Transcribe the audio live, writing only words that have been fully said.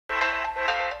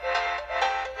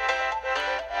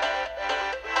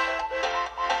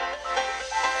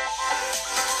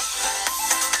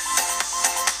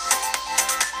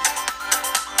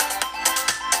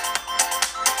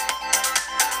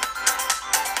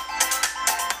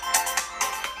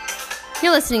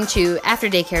You're listening to After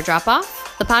Daycare Drop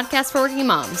Off, the podcast for working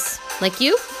moms, like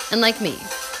you and like me.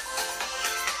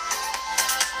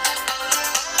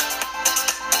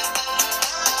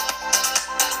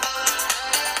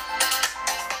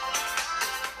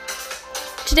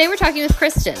 Today we're talking with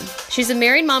Kristen. She's a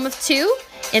married mom of 2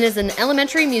 and is an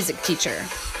elementary music teacher.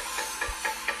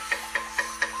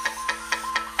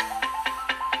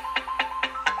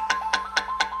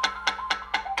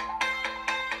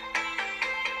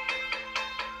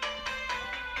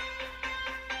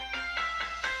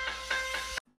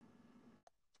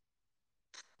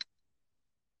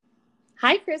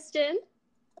 Hi, Kristen.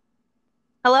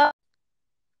 Hello.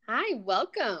 Hi,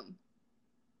 welcome.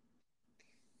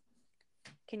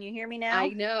 Can you hear me now? I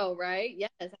know, right?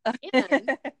 Yes, I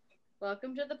can.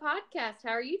 Welcome to the podcast. How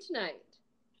are you tonight?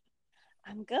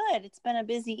 I'm good. It's been a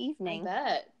busy I evening.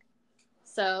 bet.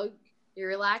 So you're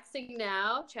relaxing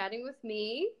now, chatting with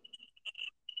me.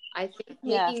 I think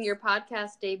making your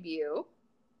podcast debut.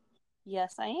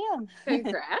 Yes, I am.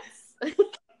 Congrats.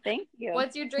 Thank you.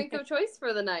 What's your drink of choice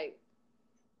for the night?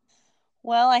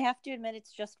 Well, I have to admit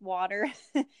it's just water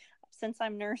since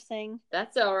I'm nursing.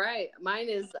 That's all right. Mine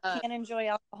is... Can't enjoy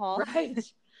alcohol. Right.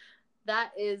 That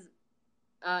is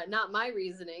not my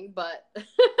reasoning, but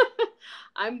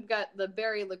I've got the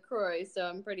berry LaCroix, so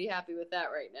I'm pretty happy with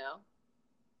that right now.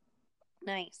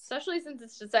 Nice. Especially since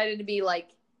it's decided to be like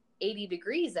 80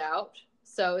 degrees out,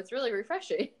 so it's really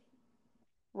refreshing.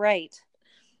 Right.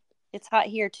 It's hot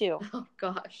here too. Oh,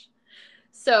 gosh.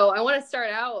 So I want to start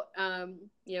out,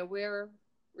 we're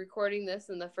recording this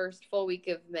in the first full week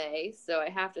of May, so I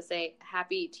have to say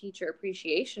Happy Teacher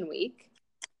Appreciation Week.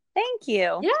 Thank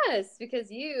you. Yes, because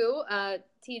you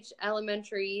teach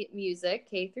elementary music,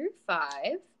 K through 5.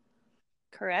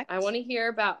 Correct. I want to hear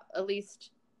about at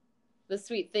least the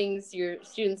sweet things your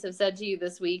students have said to you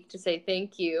this week to say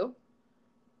thank you.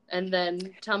 And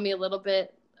then tell me a little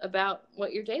bit about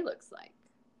what your day looks like.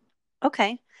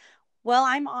 Okay. Well,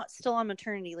 I'm still on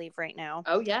maternity leave right now.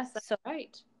 Oh, yes, that's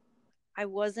right. I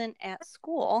wasn't at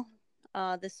school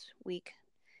this week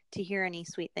to hear any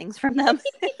sweet things from them.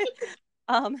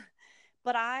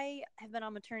 But I have been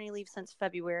on maternity leave since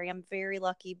February. I'm very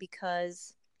lucky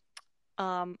because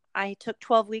I took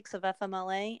 12 weeks of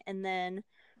FMLA and then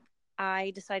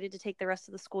I decided to take the rest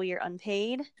of the school year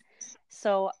unpaid.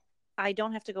 So I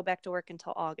don't have to go back to work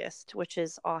until August, which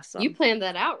is awesome. You planned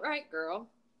that out right, girl.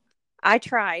 I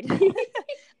tried.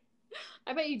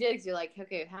 I bet you did, because you're like,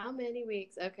 okay, how many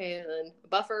weeks? Okay, and then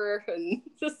buffer and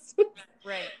just...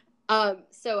 Right.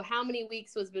 So how many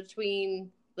weeks was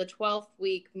between the 12th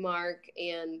week mark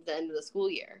and the end of the school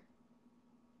year?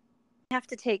 I have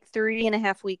to take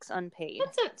 3.5 weeks unpaid.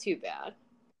 That's not too bad.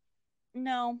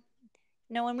 No,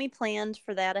 and we planned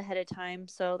for that ahead of time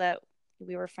so that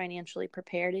we were financially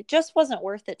prepared. It just wasn't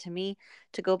worth it to me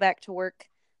to go back to work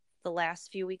the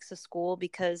last few weeks of school,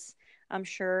 because I'm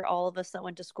sure all of us that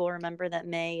went to school remember that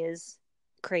May is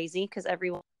crazy because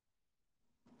everyone's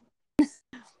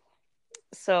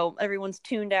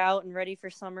tuned out and ready for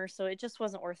summer. So it just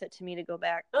wasn't worth it to me to go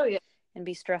back and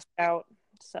be stressed out.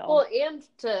 So, well, and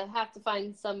to have to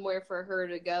find somewhere for her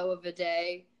to go of a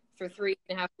day for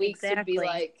 3.5 weeks would be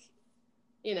like,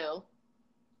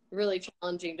 really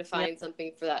challenging to find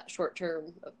something for that short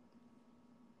term.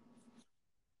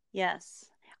 Yes.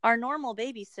 Our normal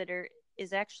babysitter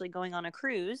is actually going on a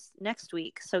cruise next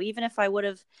week. So even if I would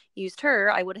have used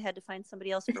her, I would have had to find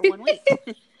somebody else for 1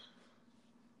 week.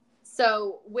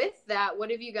 So with that,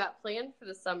 what have you got planned for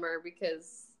the summer?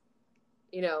 Because,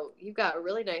 you've got a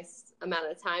really nice amount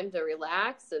of time to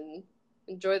relax and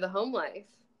enjoy the home life.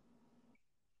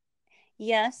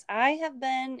 Yes, I have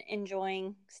been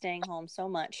enjoying staying home so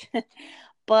much,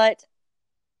 but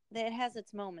it has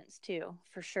its moments too,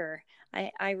 for sure.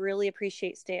 I really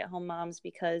appreciate stay-at-home moms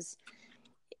because,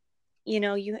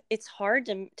 it's hard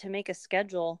to make a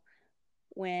schedule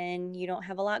when you don't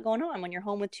have a lot going on, when you're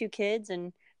home with 2 kids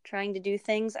and trying to do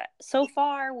things. So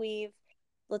far, we've,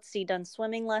 done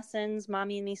swimming lessons,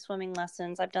 mommy and me swimming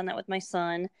lessons. I've done that with my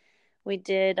son. We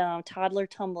did toddler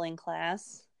tumbling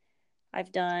class.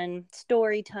 I've done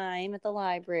story time at the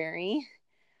library.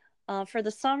 For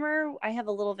the summer, I have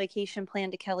a little vacation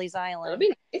planned to Kelly's Island. That'll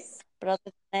be nice. But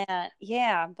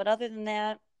other than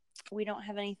that, we don't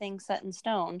have anything set in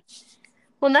stone.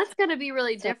 Well, that's going to be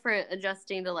really different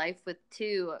adjusting to life with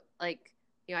 2. Like,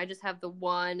 I just have the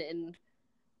one, and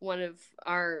one of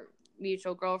our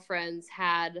mutual girlfriends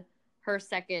had her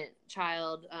second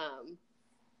child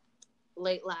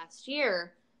late last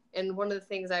year. And one of the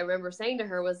things I remember saying to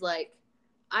her was like,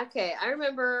 okay, I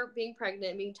remember being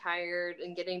pregnant, being tired,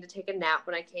 and getting to take a nap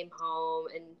when I came home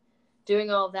and doing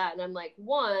all of that. And I'm like,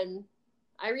 one,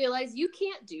 I realize you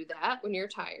can't do that when you're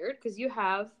tired because you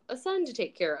have a son to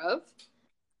take care of.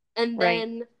 And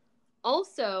then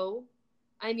also,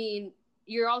 I mean,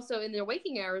 you're also in their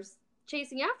waking hours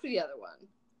chasing after the other one.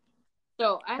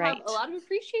 So I have a lot of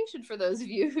appreciation for those of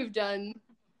you who've done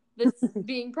this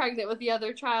being pregnant with the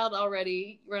other child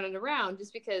already running around,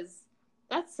 just because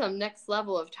that's some next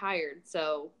level of tired.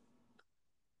 So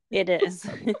it is.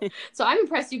 So I'm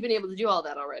impressed you've been able to do all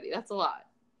that already. That's a lot.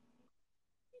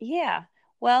 Yeah.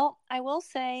 Well, I will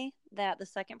say that the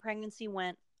second pregnancy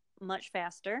went much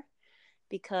faster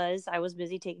because I was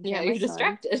busy taking care of my son. You're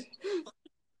distracted.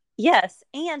 Yes,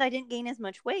 and I didn't gain as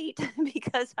much weight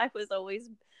because I was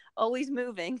always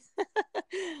moving.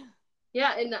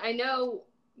 Yeah, and I know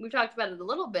we've talked about it a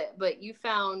little bit, but you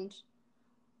found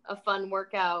a fun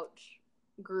workout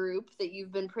group that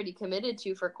you've been pretty committed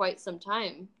to for quite some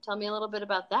time. Tell me a little bit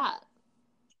about that.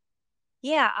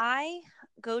 Yeah, I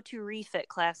go to refit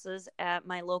classes at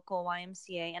my local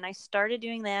YMCA, and I started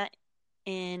doing that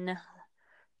in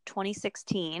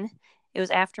 2016. It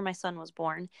was after my son was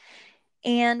born.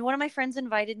 And one of my friends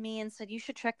invited me and said, you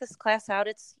should check this class out.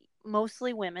 It's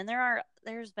mostly women.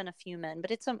 There's been a few men, but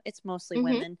it's mostly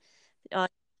women.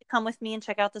 Come with me and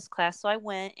check out this class. So I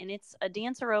went, and it's a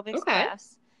dance aerobics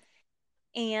class.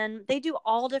 And they do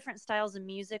all different styles of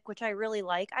music, which I really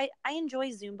like. I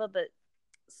enjoy Zumba, but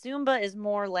Zumba is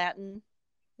more Latin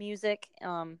music.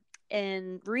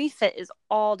 And refit is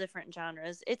all different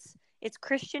genres. It's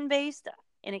Christian based,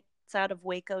 and it's out of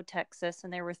Waco, Texas.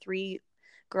 And there were 3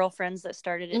 girlfriends that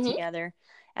started it together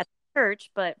at the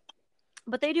church, but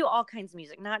they do all kinds of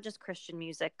music, not just Christian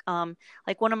music.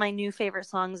 Like one of my new favorite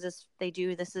songs is they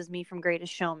do This Is Me from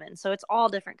Greatest Showman. So it's all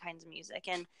different kinds of music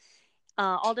and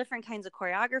all different kinds of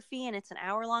choreography, and it's an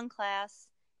hour-long class,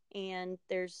 and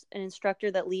there's an instructor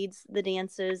that leads the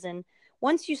dances, and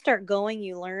once you start going,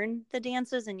 you learn the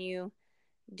dances and you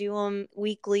do them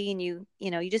weekly, and you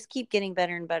just keep getting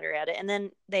better and better at it, and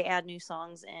then they add new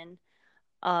songs in.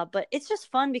 But it's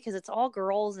just fun because it's all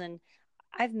girls, and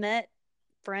I've met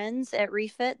friends at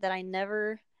refit that I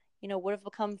never, would have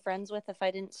become friends with if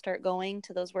I didn't start going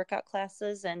to those workout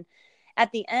classes. And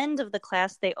at the end of the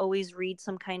class, they always read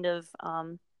some kind of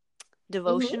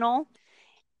devotional,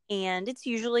 and it's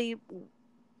usually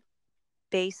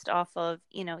based off of,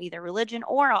 either religion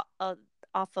or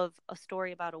off of a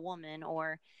story about a woman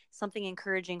or something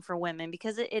encouraging for women,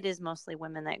 because it is mostly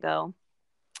women that go.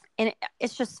 And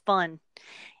it's just fun.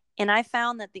 And I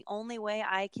found that the only way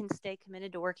I can stay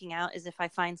committed to working out is if I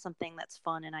find something that's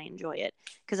fun and I enjoy it.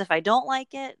 Because if I don't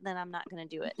like it, then I'm not going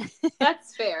to do it.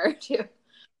 That's fair, too.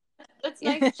 That's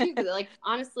nice, too. Because, like,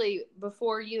 honestly,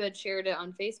 before you had shared it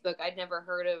on Facebook, I'd never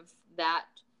heard of that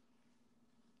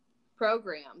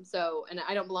program. So, and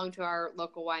I don't belong to our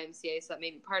local YMCA, so that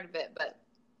may be part of it. But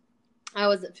I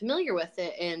wasn't familiar with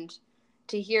it. And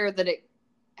to hear that it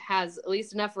has at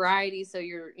least enough variety so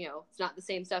you're, it's not the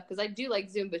same stuff, because I do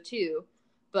like Zumba too,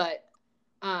 but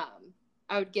I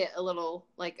would get a little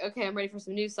like, okay, I'm ready for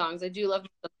some new songs. I do love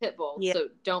the Pitbull, so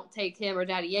don't take him or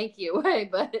Daddy Yankee away,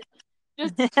 but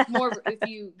just more if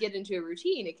you get into a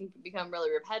routine, it can become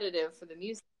really repetitive for the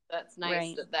music. That's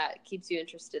nice that keeps you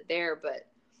interested there, but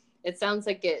it sounds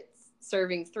like it's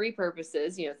serving 3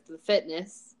 purposes, the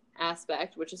fitness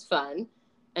aspect, which is fun,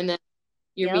 and then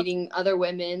you're meeting other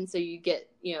women, so you get,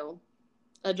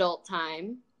 adult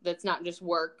time that's not just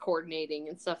work coordinating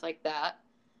and stuff like that.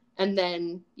 And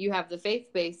then you have the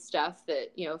faith-based stuff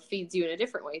that, feeds you in a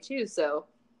different way too. So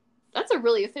that's a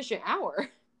really efficient hour.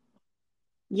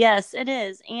 Yes, it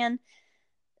is. And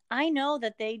I know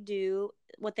that they do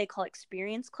what they call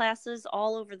experience classes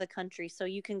all over the country. So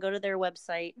you can go to their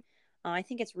website. I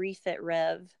think it's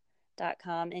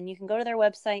refitrev.com. And you can go to their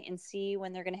website and see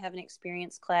when they're going to have an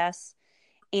experience class.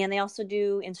 And they also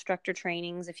do instructor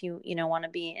trainings if you want to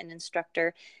be an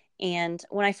instructor. And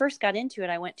when I first got into it,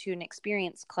 I went to an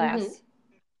experience class.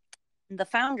 The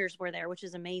founders were there, which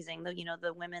is amazing.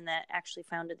 The women that actually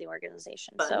founded the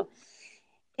organization. Fun. So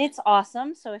it's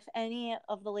awesome. So if any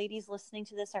of the ladies listening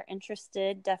to this are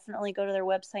interested, definitely go to their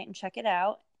website and check it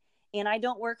out. And I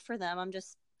don't work for them.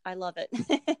 I love it.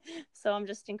 So I'm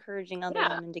just encouraging other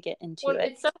women to get into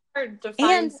it. It's so hard to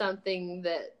find something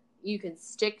that you can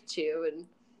stick to, and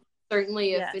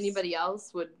certainly if anybody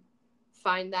else would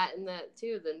find that in that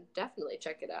too, then definitely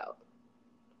check it out.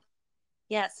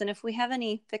 Yes, and if we have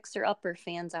any fixer-upper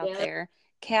fans out there,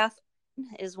 Kath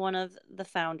is one of the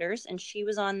founders, and she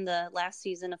was on the last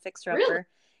season of Fixer Upper,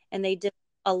 and they did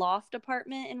a loft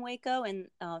apartment in Waco, and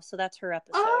so that's her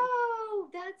episode. Oh,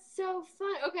 that's so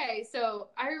fun. Okay, so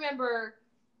I remember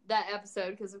that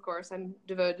episode because, of course, I'm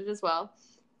devoted as well.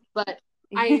 But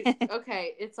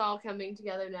okay, it's all coming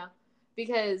together now.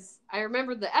 because I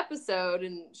remember the episode,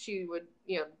 and she would,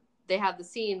 they had the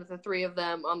scene with the three of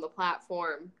them on the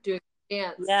platform doing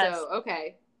dance. Yes. So,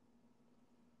 okay.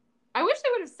 I wish they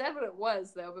would have said what it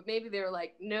was, though, but maybe they were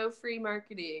like, no free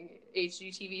marketing,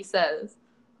 HGTV says.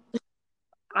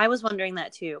 I was wondering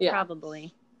that too, Yeah.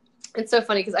 Probably. It's so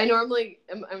funny because I normally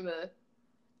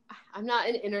I'm not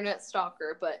an internet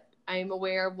stalker, but I'm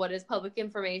aware of what is public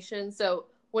information. So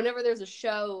whenever there's a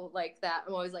show like that,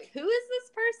 I'm always like, who is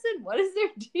this person? What is their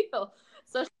deal?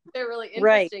 So they're really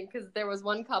interesting because there was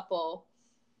one couple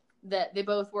that they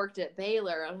both worked at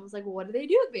Baylor, and I was like, well, what do they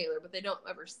do at Baylor? But they don't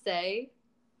ever say.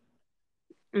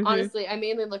 Mm-hmm. Honestly, I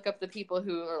mainly look up the people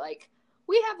who are like,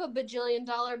 we have a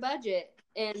bajillion-dollar budget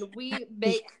and we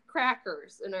bake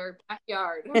crackers in our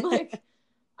backyard. I'm like,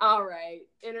 all right,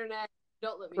 internet,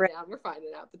 don't let me down. We're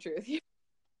finding out the truth.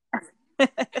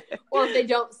 Or if they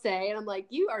don't say, and I'm like,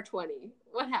 you are 20.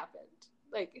 What happened?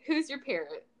 Like, who's your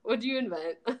parent? What did you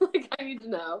invent? Like, I need to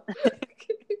know.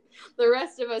 The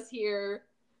rest of us here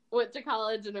went to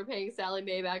college and are paying Sally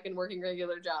Mae back and working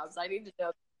regular jobs. I need to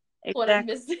know what I'm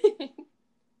missing.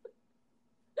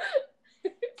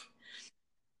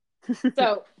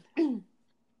 So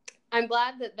I'm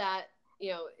glad that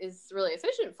is really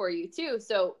efficient for you too.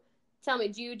 So tell me,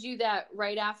 do you do that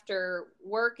right after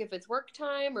work if it's work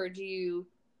time, or do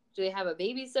they have a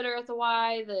babysitter at the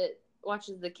Y that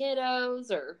watches the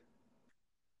kiddos? Or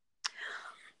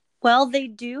well, they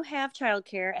do have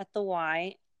childcare at the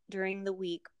Y during the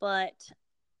week, but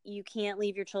you can't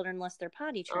leave your children unless they're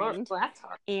potty trained. Oh, well, that's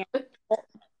hard. And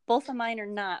both of mine are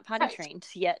not potty trained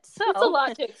yet. So that's a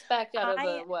lot to expect out of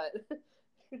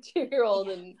a 2-year-old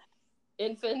and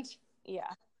infant. Yeah.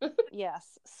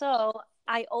 Yes. So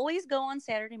I always go on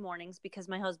Saturday mornings because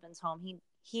my husband's home.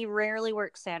 He rarely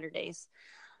works Saturdays.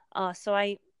 So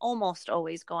I almost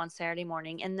always go on Saturday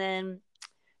morning. And then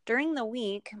during the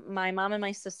week, my mom and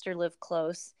my sister live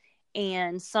close.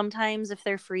 And sometimes if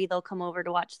they're free, they'll come over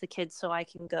to watch the kids so I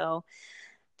can go.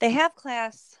 They have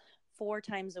class 4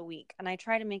 times a week, and I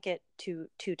try to make it two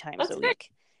times a week.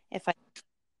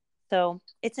 So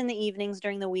it's in the evenings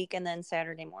during the week and then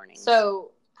Saturday mornings.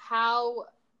 So how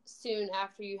soon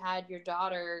after you had your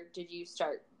daughter did you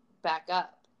start back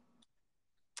up?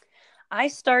 I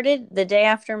started the day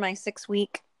after my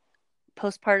 6-week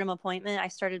postpartum appointment. I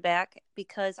started back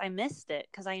because I missed it,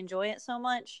 because I enjoy it so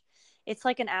much. It's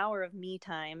like an hour of me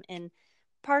time. And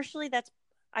partially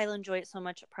I'll enjoy it so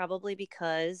much probably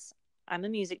because I'm a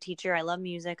music teacher. I love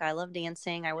music. I love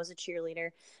dancing. I was a cheerleader.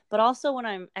 But also when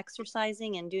I'm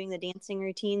exercising and doing the dancing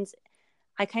routines,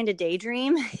 I kind of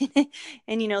daydream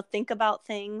and, think about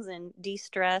things and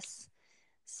de-stress.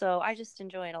 So I just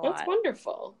enjoy it a lot. That's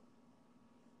wonderful.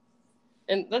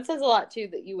 And that says a lot, too,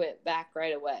 that you went back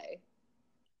right away.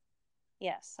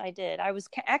 Yes, I did. I was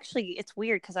actually, it's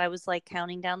weird because I was like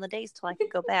counting down the days till I could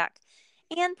go back.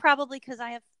 And probably because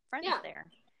I have friends there.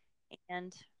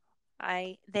 And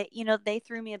they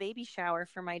threw me a baby shower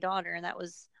for my daughter, and that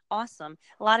was awesome.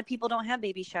 A lot of people don't have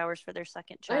baby showers for their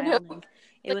second child. I know. And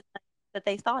it was nice that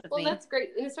they thought of me. Well, that's great.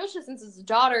 And especially since it's a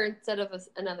daughter instead of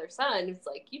another son, it's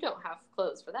like, you don't have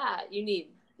clothes for that. You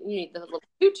need the little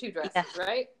tutu dresses,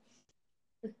 right?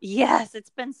 Yes,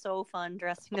 it's been so fun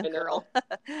dressing a girl.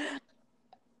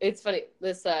 It's funny.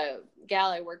 This gal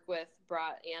I work with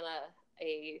brought Anna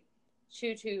a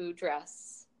tutu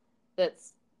dress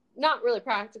that's not really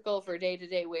practical for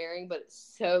day-to-day wearing, but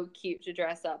it's so cute to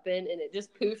dress up in, and it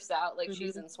just poofs out like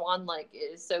she's in Swan Lake.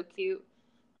 It is so cute.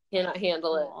 Cannot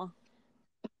handle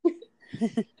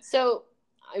it. So,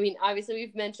 I mean, obviously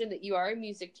we've mentioned that you are a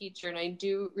music teacher, and I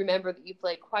do remember that you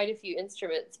play quite a few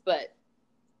instruments, but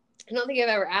I don't think I've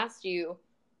ever asked you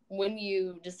when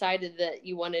you decided that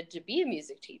you wanted to be a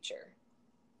music teacher.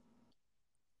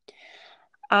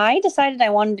 I decided I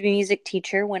wanted to be a music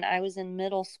teacher when I was in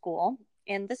middle school.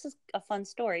 And this is a fun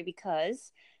story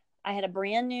because I had a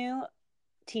brand new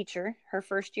teacher, her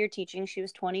first year teaching. She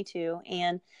was 22,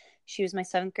 and she was my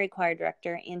 7th grade choir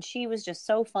director. And she was just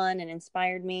so fun and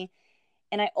inspired me.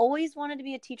 And I always wanted to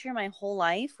be a teacher my whole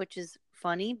life, which is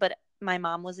funny, but my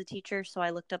mom was a teacher, so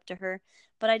I looked up to her.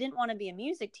 But I didn't want to be a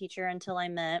music teacher until I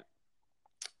met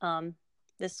her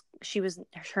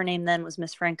name then was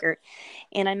Miss Frankert.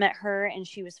 And I met her, and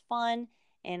she was fun,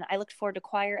 and I looked forward to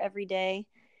choir every day.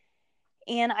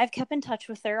 And I've kept in touch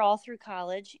with her all through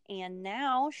college, and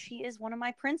now she is one of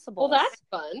my principals. Well, that's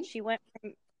fun. She went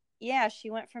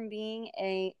from being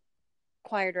a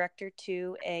choir director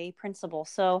to a principal.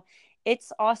 So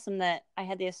it's awesome that I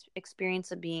had this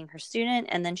experience of being her student,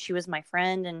 and then she was my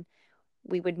friend, and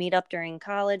we would meet up during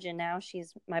college, and now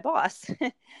she's my boss.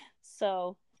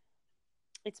 So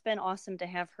it's been awesome to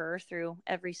have her through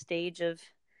every stage of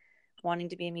wanting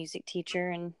to be a music teacher,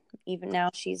 and even now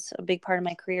she's a big part of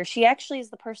my career. She actually is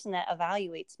the person that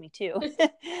evaluates me too,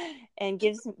 and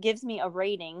gives me a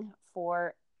rating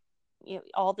for, you know,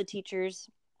 all the teachers.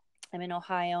 I'm in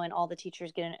Ohio, and all the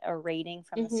teachers get a rating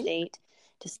from the state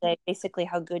to say basically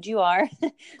how good you are.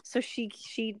 So she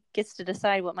gets to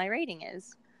decide what my rating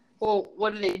is. Well,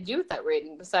 what do they do with that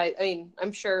rating? Besides, I mean,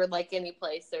 I'm sure like any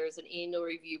place, there's an annual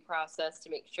review process to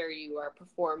make sure you are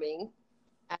performing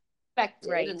as expected,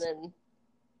 Right. and then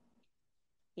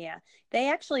yeah,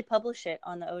 they actually publish it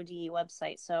on the ODE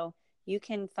website, so you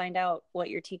can find out what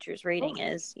your teacher's rating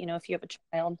is. You know, if you have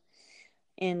a child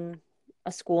in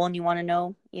a school and you want to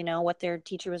know, you know, what their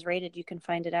teacher was rated, you can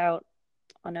find it out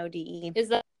on ODE. Is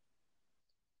that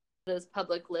those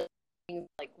public listings,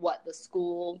 like what the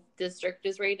school district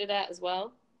is rated at as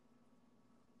well?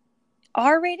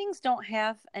 Our ratings don't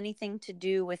have anything to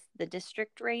do with the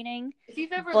district rating. If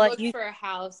you've ever looked for a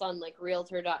house on like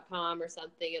realtor.com or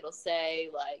something, it'll say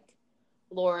like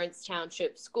Lawrence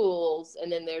Township Schools,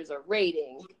 and then there's a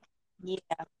rating. Yeah,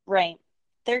 right.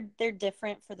 They're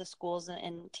different for the schools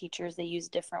and teachers. They use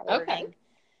different wording.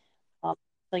 Okay.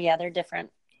 So yeah, they're different.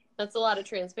 That's a lot of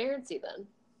transparency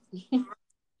then.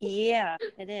 Yeah,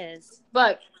 it is.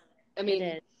 But I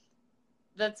mean,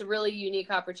 that's a really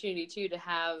unique opportunity too, to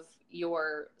have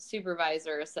your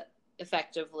supervisor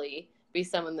effectively be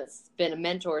someone that's been a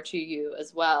mentor to you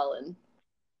as well, and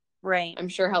right, I'm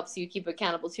sure helps you keep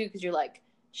accountable too, because you're like,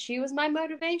 she was my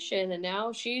motivation, and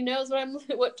now she knows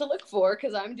what to look for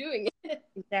because I'm doing it.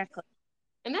 Exactly.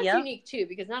 And that's unique too,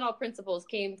 because not all principals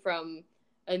came from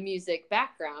a music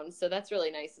background, so that's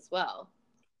really nice as well.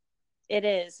 It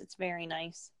is. It's very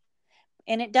nice,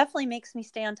 and it definitely makes me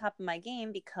stay on top of my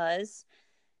game because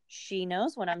she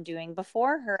knows what I'm doing.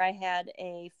 Before her, I had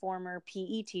a former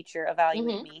PE teacher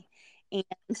evaluate me,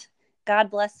 and God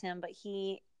bless him, but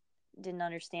he didn't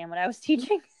understand what I was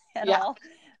teaching at all,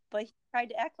 but he tried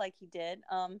to act like he did.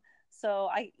 So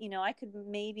I could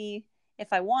maybe,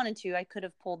 if I wanted to, I could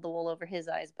have pulled the wool over his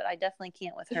eyes, but I definitely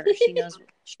can't with her. She knows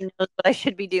what I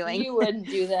should be doing. You wouldn't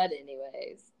do that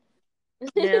anyways.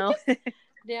 No.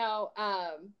 Now,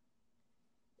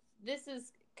 this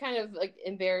is kind of like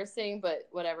embarrassing, but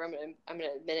whatever. I'm gonna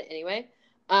admit it anyway.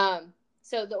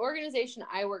 So the organization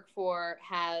I work for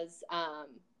has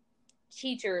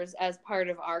teachers as part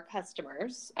of our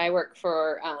customers. I work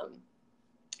for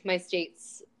my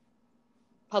state's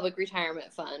public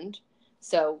retirement fund,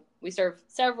 so we serve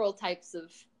several types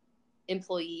of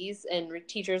employees, and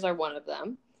teachers are one of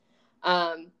them.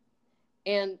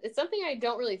 And it's something I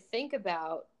don't really think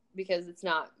about because it's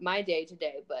not my day to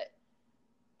day, but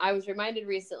I was reminded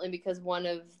recently because one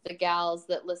of the gals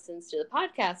that listens to the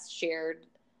podcast shared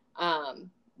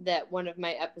that one of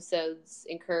my episodes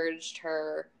encouraged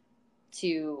her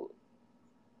to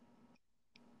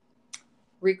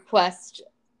request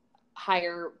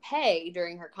higher pay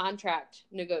during her contract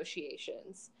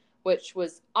negotiations, which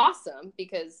was awesome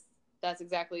because that's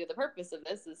exactly the purpose of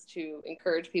this, is to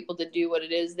encourage people to do what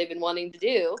it is they've been wanting to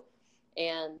do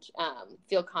and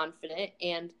feel confident.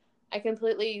 And I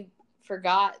completely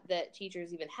forgot that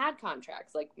teachers even had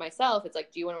contracts. Like myself, it's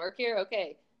like, do you want to work here?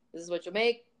 Okay, this is what you'll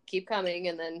make. Keep coming.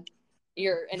 And then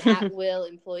you're an at-will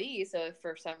employee. So if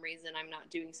for some reason I'm not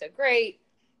doing so great,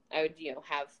 I would,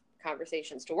 have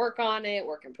conversations to work on it,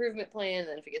 work improvement plan. And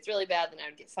then if it gets really bad, then I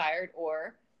would get fired.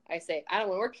 Or I say, I don't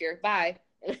want to work here. Bye.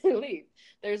 And I leave.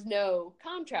 There's no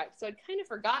contract. So I'd kind of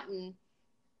forgotten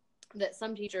that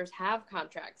some teachers have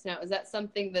contracts. Now, is that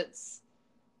something that's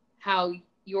how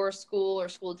your school or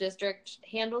school district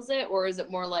handles it? Or is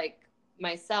it more like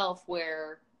myself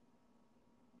where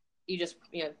you just,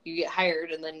 you get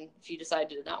hired and then if you decide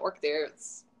to not work there,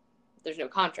 there's no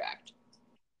contract?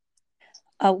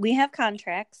 We have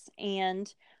contracts,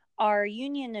 and our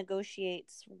union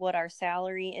negotiates what our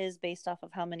salary is based off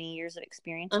of how many years of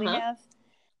experience we have.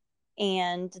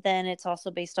 And then it's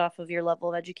also based off of your level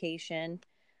of education.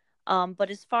 But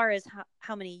as far as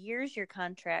how many years your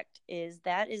contract is,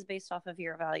 that is based off of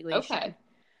your evaluation.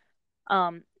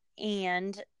 Okay.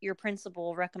 And your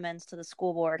principal recommends to the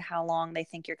school board how long they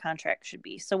think your contract should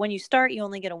be. So when you start, you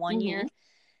only get a 1 year.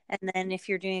 And then if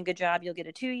you're doing a good job, you'll get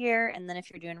a 2 year. And then if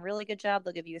you're doing a really good job,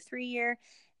 they'll give you a 3 year.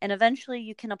 And eventually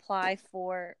you can apply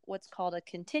for what's called a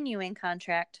continuing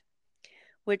contract,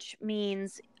 which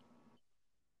means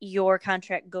your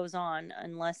contract goes on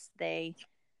unless they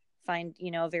find,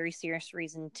 a very serious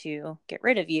reason to get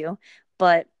rid of you.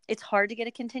 But it's hard to get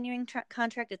a continuing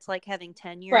contract. It's like having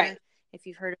tenure. Right. If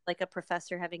you've heard of like a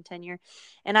professor having tenure.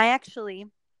 And I actually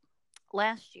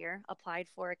last year applied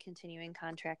for a continuing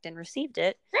contract and received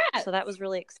it. Right. So that was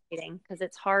really exciting because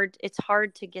it's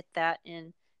hard to get that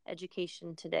in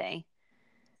education today.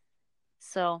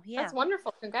 So yeah, That's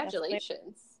wonderful. that's the way.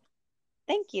 Congratulations.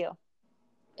 Thank you.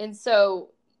 And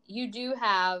so you do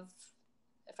have,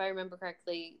 if I remember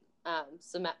correctly,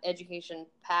 some education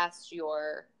past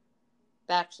your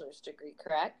bachelor's degree,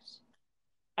 correct?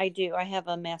 I do. I have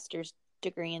a master's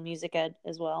degree in music ed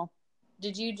as well.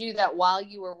 Did you do that while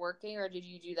you were working, or did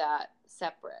you do that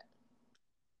separate?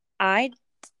 I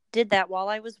did that while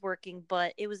I was working,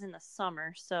 but it was in the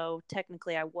summer, so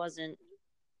technically I wasn't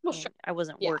Well, sure.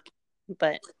 Yeah. working,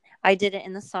 but I did it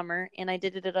in the summer, and I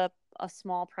did it at a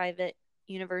small private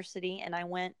university, and I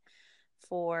went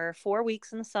for 4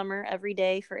 weeks in the summer every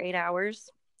day for 8 hours,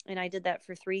 and I did that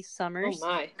for 3 Oh summers.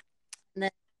 my.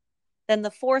 And then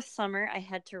the fourth summer I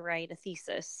had to write a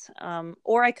thesis,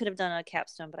 or I could have done a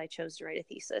capstone, but I chose to write a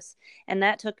thesis, and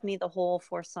that took me the whole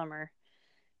fourth summer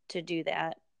to do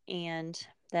that. And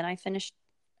then I finished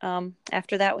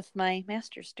after that with my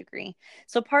master's degree.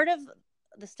 So part of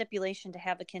the stipulation to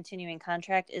have a continuing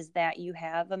contract is that you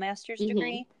have a master's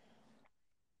degree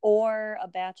or a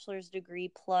bachelor's degree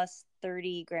plus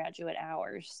 30 graduate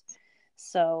hours.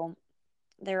 So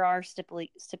there are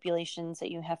stipulations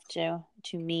that you have to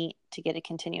meet to get a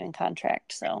continuing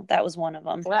contract. So that was one of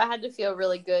them. Well, that had to feel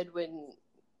really good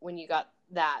when you got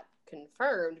that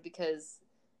confirmed, because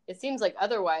it seems like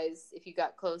otherwise, if you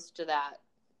got close to that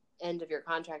end of your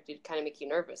contract, it'd kind of make you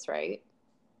nervous, right?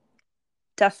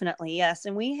 Definitely, yes.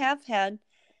 And we have had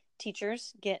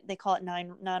teachers they call it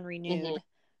non-renewed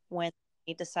when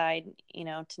they decide,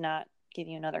 to not give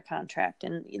you another contract.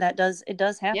 And it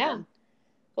does happen. Yeah.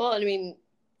 Well, I mean,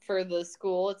 for the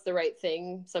school, it's the right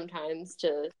thing sometimes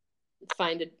to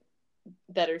find a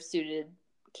better suited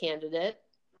candidate.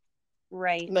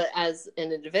 Right. But as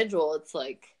an individual, it's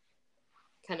like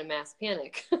kind of mass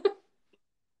panic.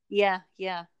 Yeah,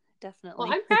 definitely.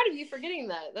 Well, I'm proud of you for getting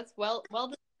that. That's well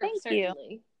deserved. Thank certainly.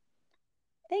 you.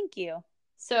 Thank you.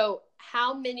 So,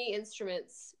 how many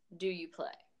instruments do you play?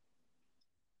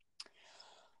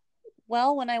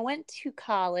 Well, when I went to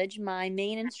college, my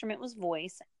main instrument was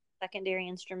voice. Secondary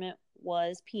instrument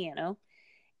was piano.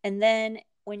 And then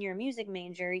when you're a music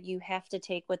major, you have to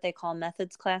take what they call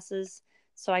methods classes.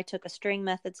 So I took a string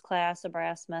methods class, a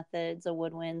brass methods, a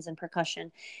woodwinds, and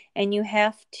percussion. And you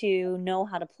have to know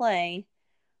how to play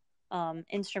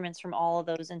instruments from all of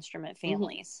those instrument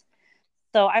families.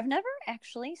 So I've never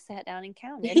actually sat down and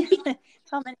counted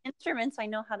how many instruments I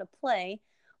know how to play,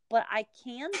 but I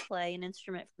can play an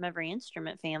instrument from every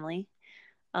instrument family.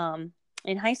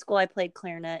 In high school, I played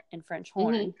clarinet and French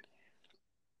horn.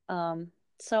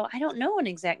 So I don't know an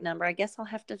exact number. I guess I'll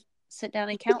have to sit down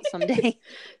and count someday.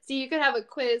 So you could have a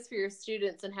quiz for your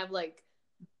students and have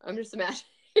I'm just imagining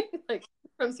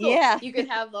from school. Yeah. You could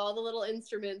have all the little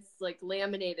instruments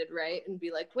laminated, right? And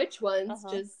be like, which ones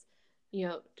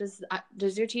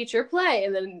does your teacher play?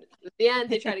 And then at the end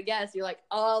they try to guess. You're like,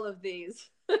 all of these.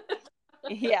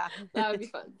 Yeah. That would be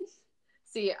fun.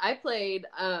 See, I played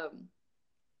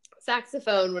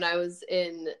saxophone when I was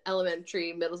in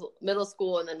elementary, middle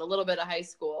school, and then a little bit of high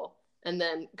school, and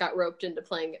then got roped into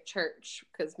playing at church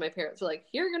because my parents were like,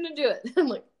 "You're gonna do it." I'm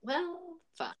like, "Well,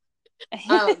 fine."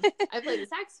 I played the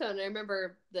saxophone, and I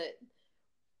remember that,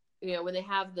 when they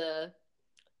have the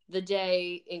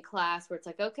day in class where it's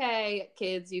like, "Okay,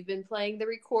 kids, you've been playing the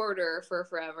recorder for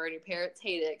forever, and your parents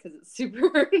hate it because it's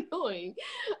super annoying.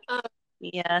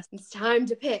 Yes, it's time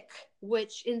to pick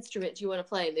which instrument you want to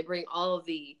play." And they bring all of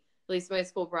at least my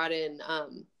school brought in,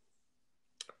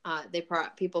 they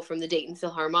brought people from the Dayton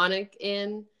Philharmonic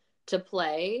in to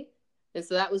play. And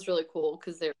so that was really cool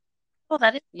because they're,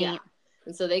 that is neat.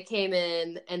 And so they came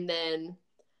in, and then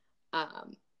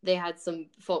they had some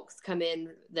folks come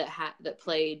in that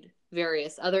played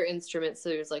various other instruments. So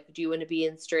there's like, do you want to be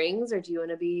in strings or do you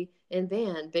want to be in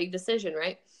band? Big decision,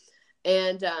 right?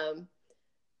 And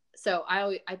so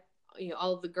I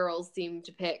all of the girls seemed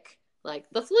to pick like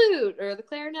the flute or the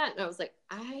clarinet, and I was like,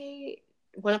 I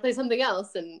want to play something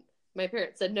else, and my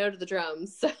parents said no to the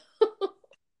drums. So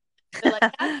they're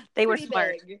like, they were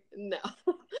smart. Big. No.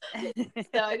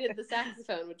 So I did the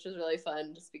saxophone, which was really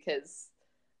fun just because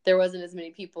there wasn't as many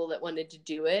people that wanted to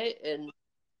do it, and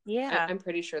I'm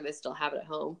pretty sure they still have it at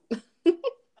home.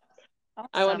 Awesome.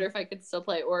 I wonder if I could still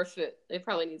play, or if it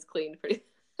probably needs cleaned pretty.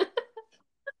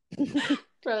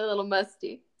 Probably a little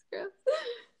musty. It's gross.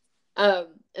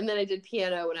 And then I did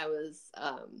piano when I was,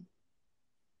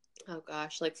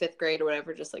 like 5th grade or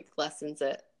whatever, just like lessons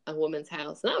at a woman's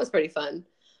house. And that was pretty fun.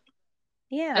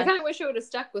 Yeah. I kind of wish I would have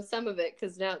stuck with some of it,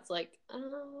 because now it's like,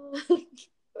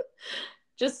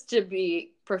 just to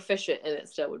be proficient in it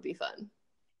still would be fun.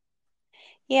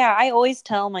 Yeah, I always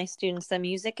tell my students that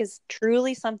music is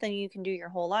truly something you can do your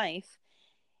whole life.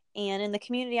 And in the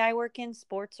community I work in,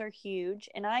 sports are huge.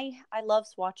 And I love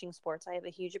watching sports. I have a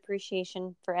huge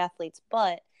appreciation for athletes,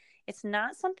 but it's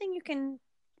not something you can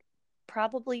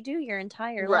probably do your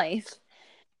entire Right. life.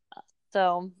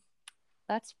 So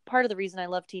that's part of the reason I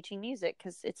love teaching music,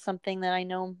 because it's something that I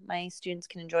know my students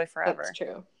can enjoy forever. That's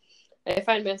true. I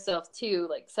find myself too,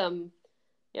 like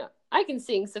I can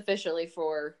sing sufficiently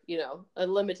for, a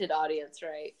limited audience,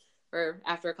 right? Or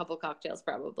after a couple cocktails,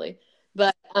 probably.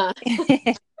 But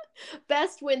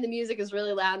best when the music is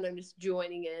really loud and I'm just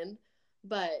joining in.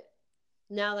 But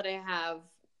now that I have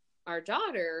our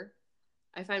daughter,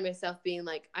 I find myself being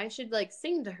like, I should like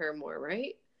sing to her more,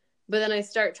 right? But then I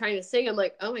start trying to sing. I'm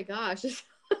like, oh my gosh, it's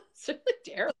really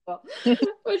terrible.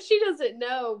 But she doesn't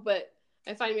know. But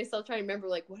I find myself trying to remember,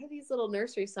 like, what are these little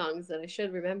nursery songs that I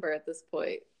should remember at this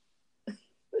point?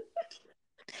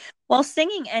 Well,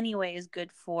 singing anyway is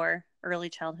good for early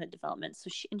childhood development. So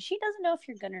she doesn't know if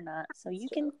you're good or not. So you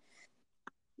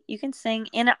can sing.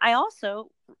 And I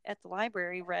also at the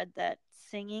library read that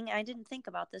singing, I didn't think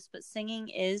about this, but singing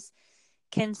is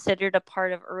considered a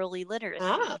part of early literacy.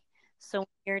 Ah. So when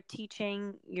you're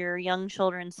teaching your young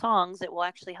children songs, it will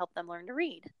actually help them learn to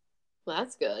read. Well,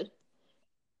 that's good.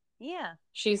 Yeah.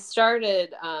 She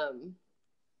started,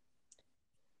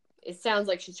 it sounds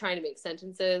like she's trying to make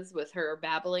sentences with her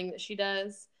babbling that she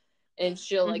does. And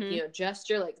she'll like,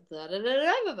 gesture like, da, da,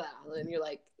 da, da, da, and you're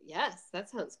like, yes, that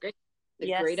sounds great.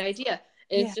 It's a great idea.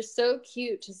 And it's just so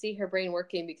cute to see her brain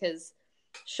working, because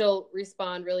she'll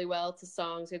respond really well to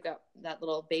songs. We've got that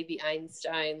little baby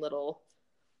Einstein little,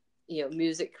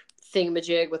 music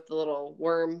thingamajig with the little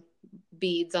worm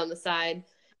beads on the side.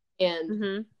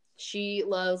 And she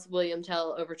loves William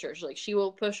Tell overtures. Like, she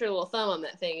will push her little thumb on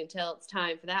that thing until it's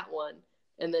time for that one,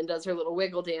 and then does her little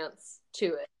wiggle dance to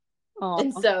it. Aww.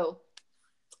 And so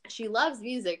she loves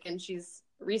music, and she's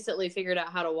recently figured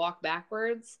out how to walk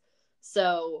backwards.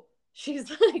 So she's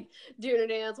like doing her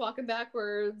dance, walking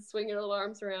backwards, swinging her little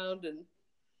arms around. And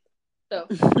so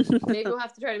maybe we'll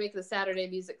have to try to make the Saturday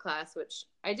music class, which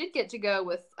I did get to go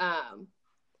with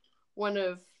one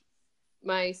of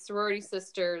my sorority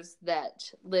sisters that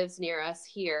lives near us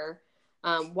here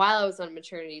while I was on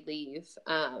maternity leave.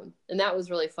 And that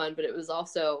was really fun, but it was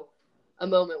also a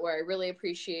moment where I really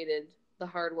appreciated the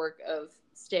hard work of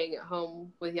staying at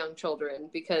home with young children,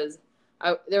 because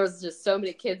there was just so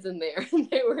many kids in there and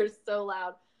they were so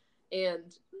loud.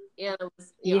 And Anna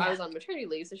was, I was on maternity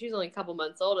leave, so she's only a couple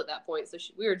months old at that point. So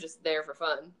we were just there for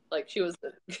fun. Like, she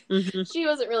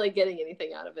wasn't really getting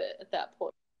anything out of it at that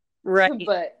point. Right.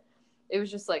 But it was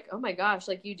just like, oh my gosh,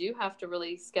 like, you do have to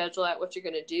really schedule out what you're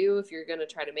going to do if you're going to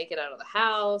try to make it out of the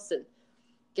house and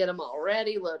get them all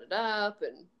ready, loaded up.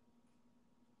 And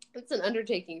it's an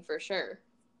undertaking for sure.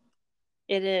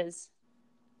 It is.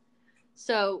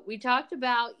 So we talked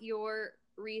about your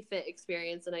refit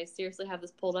experience, and I seriously have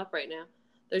this pulled up right now.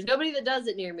 There's nobody that does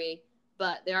it near me,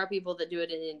 but there are people that do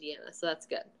it in Indiana, so that's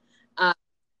good.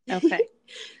 Okay.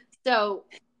 So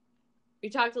we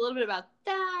talked a little bit about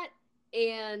that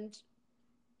and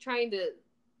trying to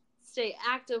stay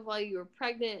active while you were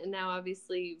pregnant, and now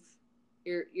obviously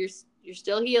you're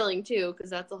still healing too, because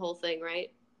that's the whole thing,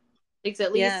 right? It takes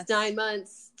at least 9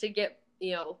 months to get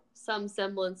some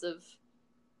semblance of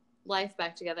life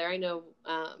back together. I know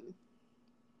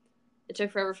it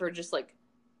took forever for just like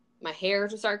my hair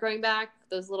to start growing back.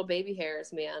 Those little baby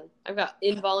hairs, man. I've got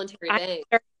involuntary bangs.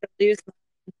 I'm starting to lose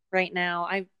right now.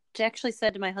 I actually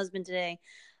said to my husband today,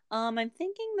 I'm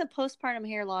thinking the postpartum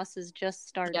hair loss is just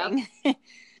starting. Yep.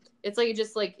 It's like it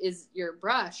just like is your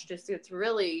brush just gets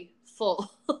really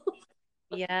full.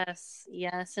 Yes.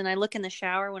 And I look in the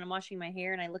shower when I'm washing my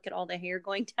hair, and I look at all the hair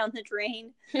going down the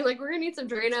drain. You're like, we're gonna need some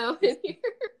Drano in here.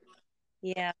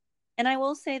 Yeah. And I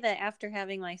will say that after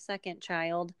having my second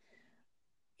child,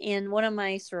 and one of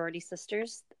my sorority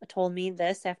sisters told me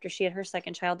this after she had her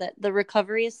second child, that the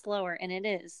recovery is slower, and it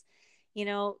is.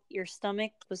 Your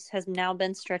stomach has now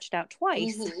been stretched out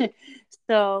twice. Mm-hmm.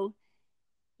 So,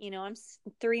 I'm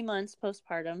 3 months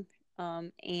postpartum,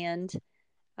 and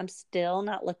I'm still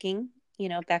not looking,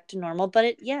 back to normal. But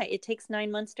it takes 9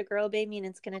 months to grow a baby, and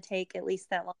it's going to take at least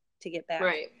that long to get back.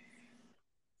 Right.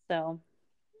 So,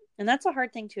 and that's a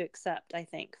hard thing to accept, I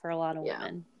think, for a lot of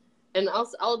women. And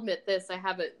I'll admit this, I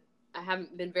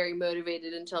haven't been very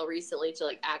motivated until recently to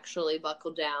like actually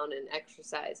buckle down and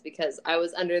exercise, because I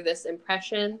was under this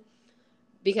impression,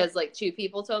 because like 2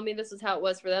 people told me this is how it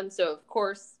was for them. So of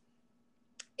course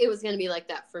it was going to be like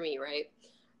that for me. Right.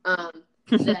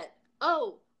 That,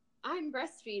 I'm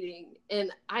breastfeeding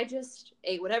and I just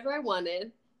ate whatever I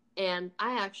wanted and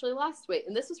I actually lost weight.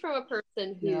 And this was from a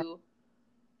person who,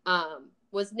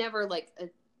 was never like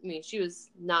she was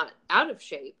not out of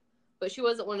shape, but she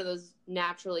wasn't one of those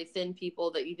naturally thin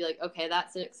people that you'd be like, okay,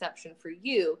 that's an exception for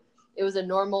you. It was a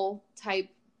normal type,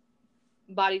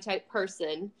 body type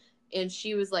person. And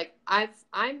she was like,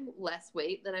 I'm less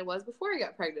weight than I was before I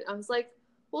got pregnant. I was like,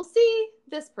 well, see,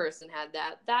 this person had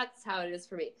that. That's how it is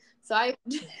for me. So I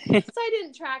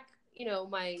didn't track,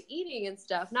 my eating and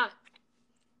stuff. Not,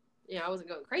 I wasn't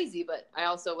going crazy, but I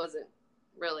also wasn't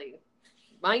really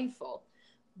mindful.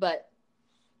 But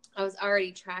I was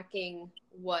already tracking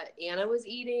what Anna was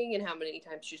eating and how many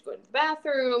times she was going to the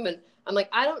bathroom. And I'm like,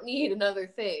 I don't need another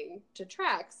thing to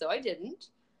track. So I didn't.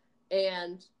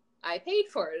 And I paid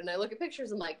for it. And I look at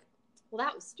pictures and I'm like, well,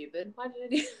 that was stupid. Why did I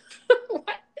do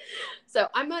what? So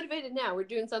I'm motivated now. We're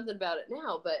doing something about it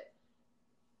now. But,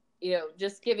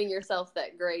 just giving yourself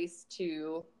that grace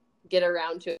to get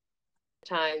around to it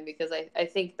time, because I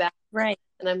think back. Right.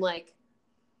 And I'm like,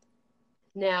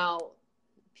 now,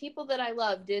 people that I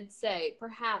love did say,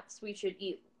 perhaps we should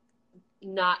eat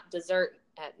not dessert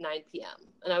at 9 p.m.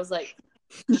 And I was like,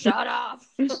 shut up.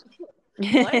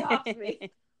 Lay off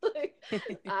me. Like,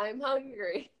 I'm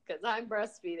hungry because I'm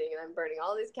breastfeeding and I'm burning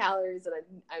all these calories, and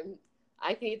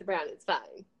I can eat the brownie. It's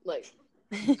fine. Like,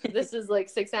 this is like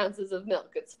 6 ounces of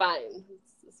milk. It's fine.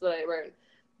 That's what I burn.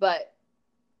 But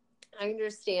I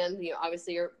understand,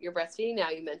 obviously you're breastfeeding now.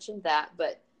 You mentioned that,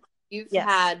 but you've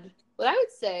had what I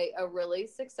would say a really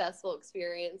successful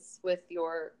experience with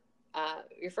your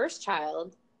first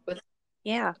child.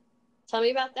 Yeah. Tell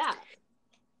me about that.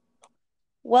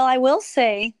 Well, I will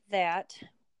say that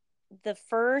the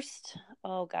first,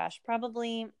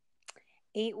 probably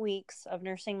 8 weeks of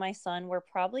nursing my son were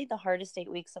probably the hardest 8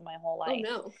 weeks of my whole life.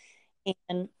 Oh, no.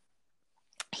 And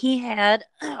he had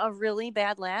a really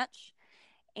bad latch,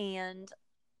 and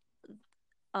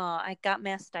I got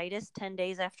mastitis 10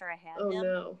 days after I had him. Oh,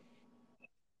 no.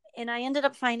 And I ended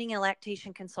up finding a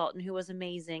lactation consultant who was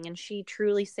amazing, and she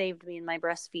truly saved me in my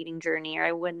breastfeeding journey, or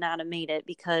I would not have made it,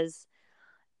 because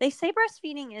they say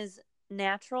breastfeeding is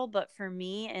natural, but for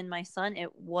me and my son,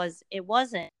 it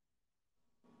wasn't.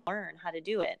 Learn how to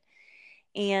do it.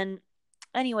 And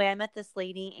anyway, I met this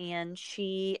lady, and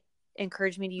she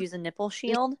encouraged me to use a nipple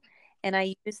shield, and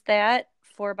I used that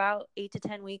for about 8 to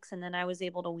 10 weeks, and then I was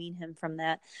able to wean him from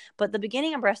that. But the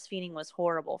beginning of breastfeeding was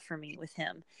horrible for me with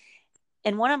him.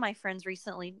 And one of my friends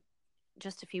recently,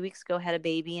 just a few weeks ago, had a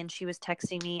baby, and she was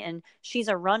texting me, and she's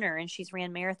a runner and she's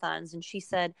ran marathons, and she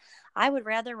said, I would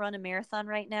rather run a marathon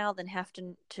right now than have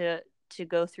to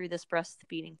go through this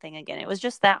breastfeeding thing again. It was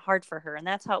just that hard for her, and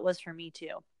that's how it was for me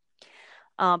too.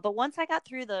 But once I got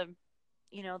through the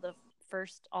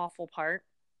first awful part,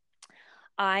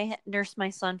 I nursed my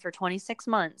son for 26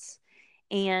 months,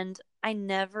 and I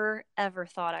never, ever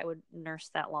thought I would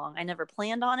nurse that long. I never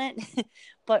planned on it,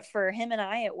 but for him and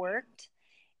I, it worked.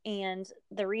 And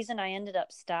the reason I ended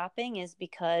up stopping is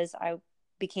because I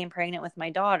became pregnant with my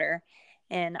daughter,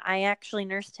 and I actually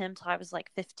nursed him till I was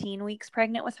like 15 weeks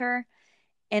pregnant with her.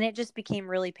 And it just became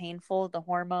really painful, the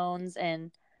hormones,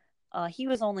 and he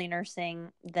was only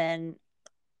nursing then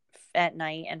at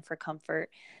night and for comfort.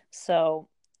 So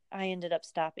I ended up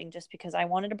stopping just because I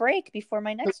wanted a break before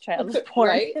my next child was born.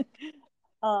 Right.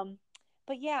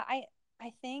 But yeah,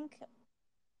 I think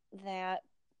that,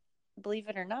 believe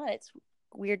it or not, it's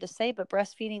weird to say, but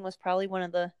breastfeeding was probably one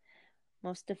of the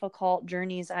most difficult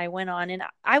journeys I went on. And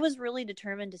I was really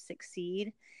determined to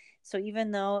succeed. So even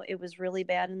though it was really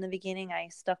bad in the beginning, I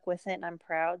stuck with it, and I'm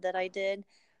proud that I did.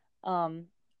 And,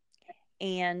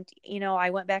 I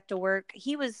went back to work.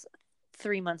 He was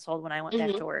 3 months old when I went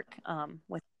back to work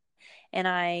and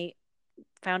I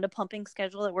found a pumping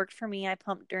schedule that worked for me. I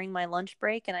pumped during my lunch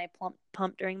break, and I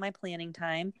pumped during my planning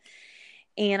time.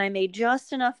 And I made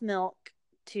just enough milk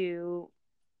to,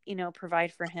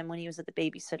 provide for him when he was at the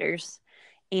babysitter's.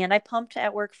 And I pumped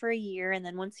at work for a year. And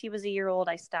then once he was a year old,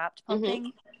 I stopped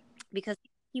pumping because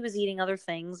he was eating other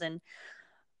things and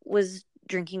was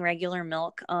drinking regular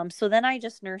milk. So then I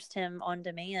just nursed him on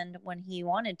demand when he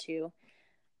wanted to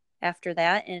after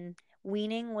that. And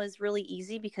weaning was really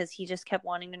easy because he just kept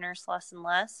wanting to nurse less and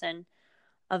less. And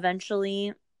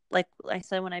eventually, like I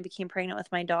said, when I became pregnant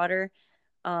with my daughter,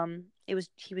 he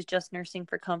was just nursing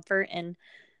for comfort. And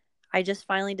I just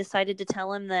finally decided to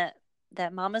tell him that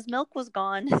mama's milk was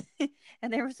gone.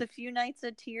 And there was a few nights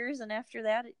of tears. And after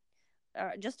that,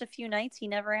 just a few nights, he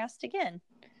never asked again.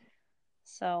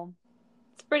 So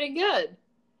it's pretty good.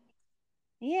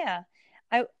 Yeah.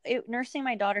 Nursing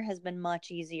my daughter has been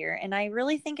much easier. And I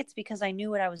really think it's because I knew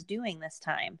what I was doing this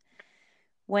time.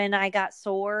 When I got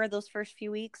sore those first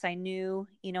few weeks, I knew,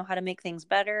 how to make things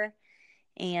better.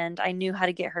 and I knew how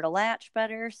to get her to latch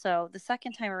better. So the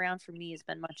second time around for me has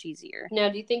been much easier. Now,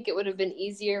 do you think it would have been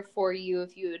easier for you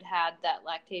if you had had that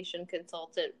lactation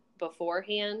consultant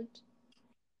beforehand?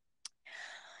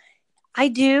 I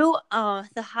do.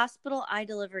 The hospital I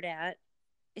delivered at,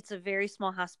 it's a very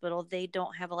small hospital. They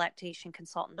don't have a lactation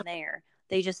consultant there.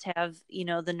 They just have,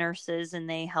 the nurses, and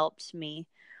they helped me.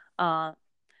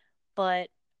 But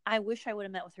I wish I would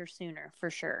have met with her sooner, for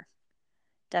sure.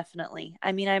 Definitely.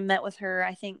 I mean, I met with her,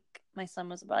 I think my son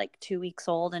was about like 2 weeks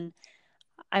old, and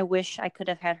I wish I could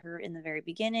have had her in the very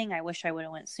beginning. I wish I would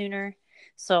have went sooner.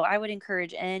 So I would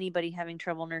encourage anybody having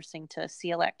trouble nursing to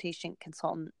see a lactation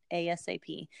consultant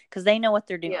ASAP, because they know what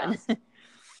they're doing. Yeah.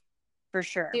 For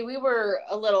sure. See, we were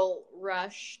a little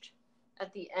rushed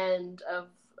at the end of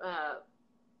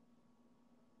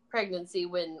pregnancy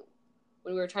when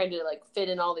we were trying to like fit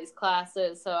in all these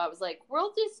classes. So I was like,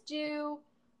 we'll just do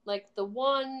like the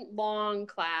one long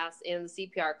class and the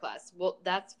CPR class. Well,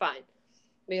 that's fine,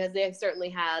 because they certainly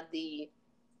had the,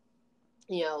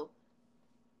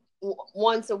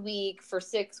 once a week for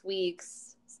 6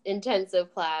 weeks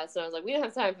intensive class. And I was like, we don't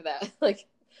have time for that. Like,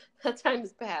 that time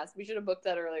has passed. We should have booked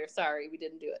that earlier. Sorry, we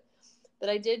didn't do it. But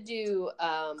I did do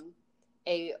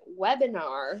a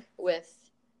webinar with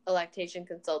a lactation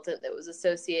consultant that was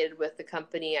associated with the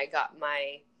company I got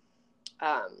my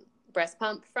breast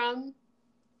pump from.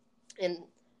 And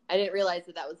I didn't realize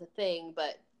that was a thing,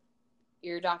 but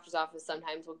your doctor's office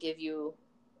sometimes will give you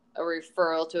a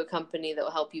referral to a company that will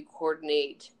help you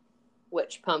coordinate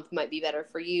which pump might be better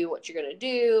for you, what you're going to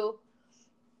do,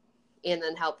 and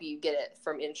then help you get it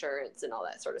from insurance and all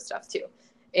that sort of stuff too.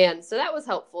 And so that was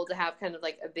helpful to have kind of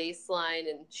like a baseline.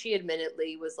 And she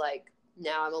admittedly was like,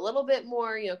 now I'm a little bit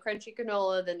more, crunchy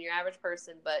granola than your average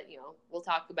person, but, we'll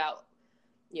talk about,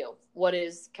 what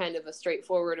is kind of a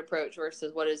straightforward approach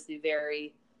versus what is the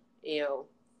very,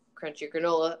 crunchy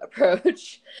granola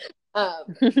approach.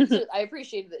 So I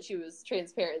appreciated that she was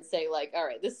transparent and saying like, all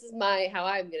right, this is how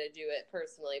I'm going to do it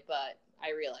personally, but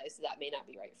I realized that may not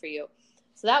be right for you.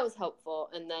 So that was helpful.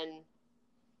 And then,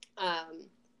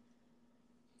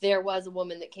 there was a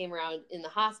woman that came around in the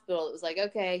hospital that was like,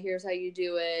 okay, here's how you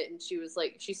do it. And she was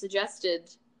like, she suggested,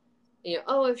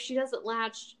 if she doesn't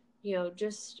latch,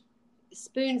 just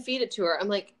spoon feed it to her. I'm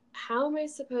like, how am I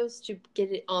supposed to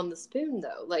get it on the spoon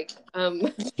though? Like,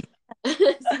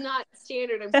 it's not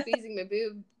standard. I'm squeezing my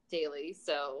boob daily.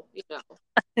 So,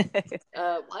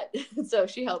 what? So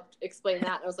she helped explain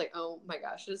that. And I was like, oh my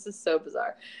gosh, this is so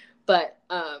bizarre. But,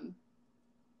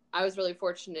 I was really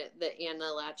fortunate that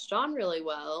Anna latched on really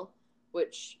well,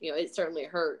 which, it certainly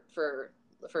hurt for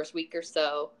the first week or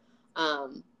so.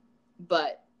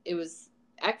 But it was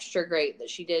extra great that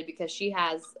she did, because she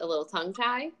has a little tongue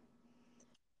tie.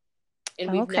 And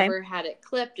we've never had it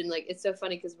clipped. And like, it's so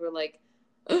funny because we're like,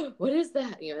 oh, what is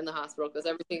that? In the hospital, because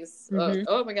everything's,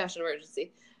 oh my gosh, an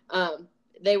emergency.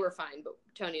 They were fine, but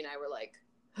Tony and I were like,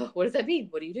 oh, what does that mean?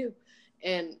 What do you do?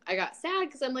 And I got sad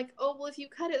because I'm like, oh, well, if you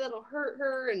cut it, that'll hurt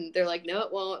her. And they're like, no,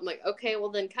 it won't. I'm like, okay,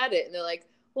 well, then cut it. And they're like,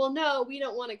 well, no, we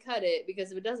don't want to cut it,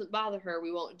 because if it doesn't bother her,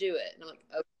 we won't do it. And I'm like,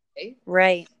 okay.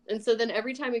 Right. And so then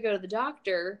every time we go to the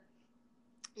doctor,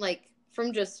 like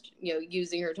from just,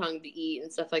 using her tongue to eat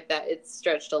and stuff like that, it's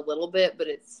stretched a little bit, but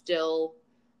it's still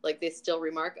like, they still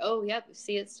remark, oh, yep,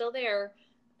 see, it's still there.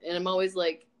 And I'm always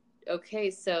like,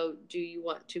 okay, so do you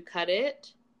want to cut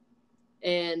it?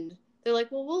 And they're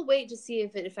like, well, we'll wait to see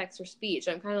if it affects her speech.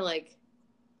 I'm kind of like,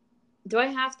 do I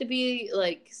have to be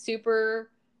like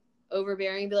super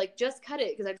overbearing and be like, just cut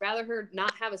it? Because I'd rather her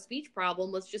not have a speech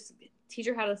problem. Let's just teach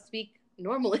her how to speak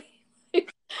normally. I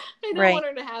don't want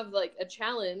her to have like a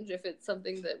challenge. If it's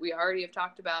something that we already have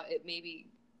talked about, it may be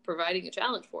providing a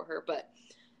challenge for her. But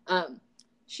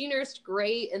she nursed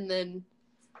great. And then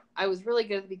I was really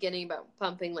good at the beginning about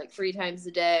pumping like 3 times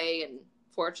a day, and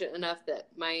fortunate enough that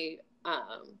my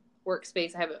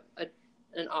workspace, I have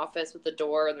an office with a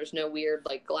door, and there's no weird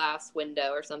like glass window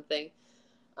or something.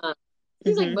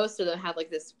 Seems like most of them have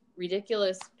like this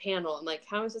ridiculous panel. I'm like,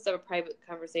 how am I supposed to have a private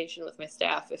conversation with my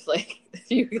staff if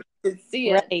you could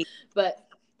see it? Right. But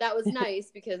that was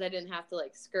nice because I didn't have to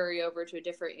like scurry over to a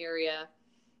different area.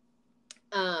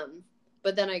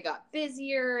 But then I got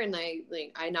busier, and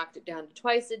I knocked it down to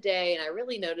twice a day, and I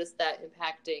really noticed that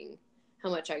impacting how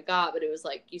much I got. But it was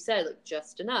like you said, like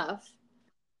just enough.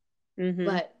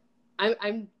 But I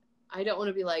don't want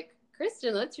to be like,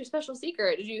 Kristen, that's your special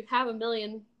secret. Did you have a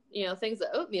million, things at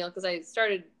oatmeal? Because I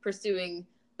started pursuing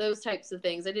those types of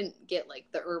things. I didn't get like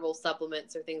the herbal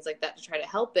supplements or things like that to try to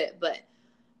help it. But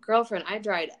girlfriend, I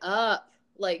dried up.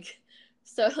 Like,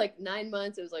 so like 9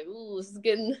 months, it was like, ooh, this is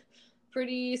getting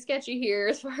pretty sketchy here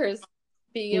as far as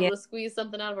being able to squeeze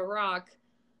something out of a rock.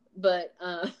 but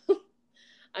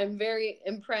I'm very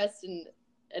impressed and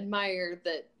admire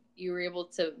that you were able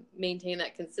to maintain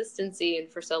that consistency and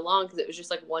for so long, because it was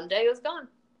just like one day it was gone.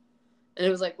 And it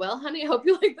was like, well, honey, I hope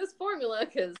you like this formula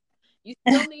because you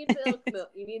still need milk.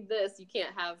 You need this. You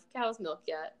can't have cow's milk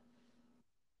yet.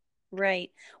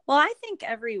 Right. Well, I think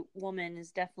every woman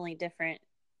is definitely different,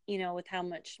 with how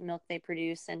much milk they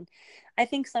produce. And I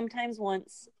think sometimes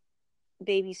once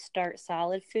babies start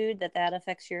solid food, that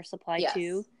affects your supply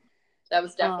too. That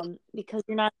was definitely because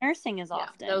you're not nursing as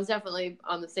often. That was definitely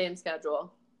on the same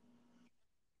schedule.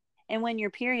 And when your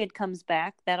period comes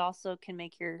back, that also can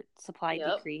make your supply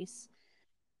decrease.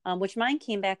 Which mine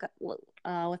came back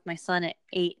with my son at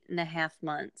 8.5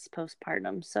 months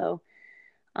postpartum. So,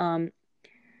 I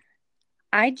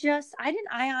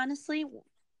honestly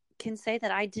can say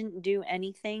that I didn't do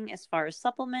anything as far as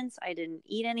supplements. I didn't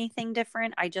eat anything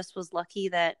different. I just was lucky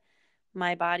that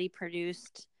my body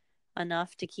produced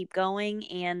enough to keep going.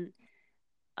 And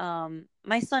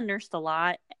my son nursed a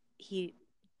lot. He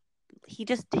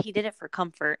did it for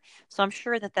comfort. So I'm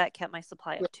sure that kept my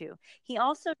supply up too. He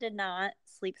also did not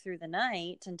sleep through the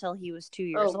night until he was 2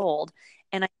 years old.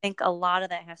 And I think a lot of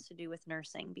that has to do with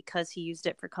nursing, because he used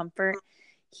it for comfort.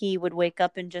 He would wake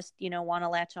up and just, want to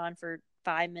latch on for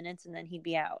 5 minutes and then he'd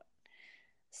be out.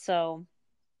 So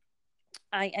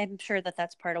I'm sure that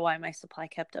that's part of why my supply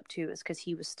kept up too, is because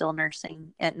he was still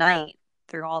nursing at night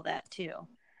through all that too.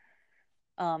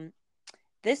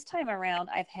 This time around,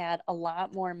 I've had a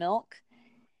lot more milk,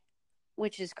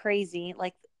 which is crazy.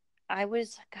 Like I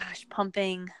was,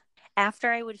 pumping,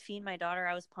 after I would feed my daughter,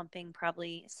 I was pumping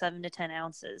probably 7 to 10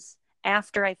 ounces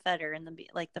after I fed her in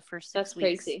the first 6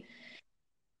 weeks. Crazy.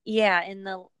 Yeah. And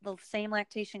the same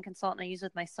lactation consultant I used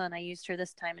with my son, I used her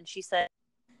this time. And she said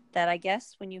that I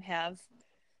guess when you have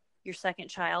your second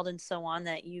child and so on,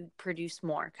 that you produce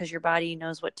more because your body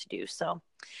knows what to do. So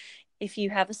if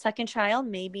you have a second child,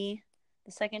 maybe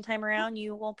the second time around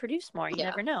you will produce more. You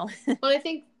never know. Well, I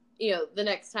think, the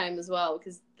next time as well,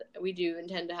 because we do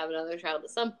intend to have another child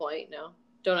at some point. No,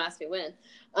 don't ask me when.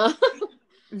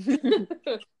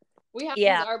 We have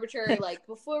this arbitrary,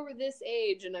 before we're this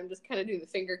age, and I'm just kind of doing the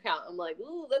finger count. I'm like,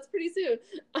 ooh, that's pretty soon.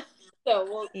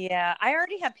 Yeah, I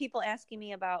already have people asking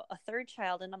me about a third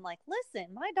child, and I'm like, listen,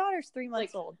 my daughter's 3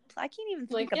 months old. I can't even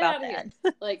think about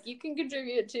that. You can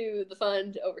contribute to the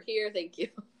fund over here. Thank you.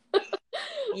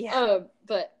 Yeah.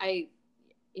 But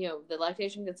the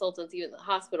lactation consultants, even the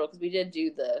hospital, because we did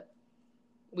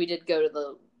go to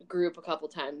the group a couple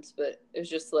times, but it was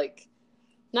just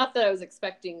not that I was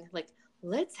expecting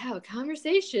let's have a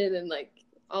conversation and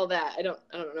all that. I don't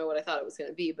know what I thought it was going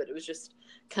to be, but it was just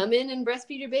come in and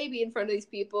breastfeed your baby in front of these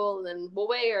people, and then we'll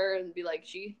weigh her and be like,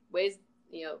 she weighs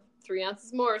 3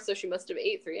 ounces more, so she must have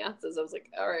ate 3 ounces. I was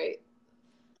like, all right,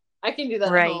 I can do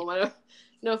that at home.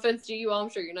 No offense to you all, I'm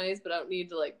sure you're nice, but I don't need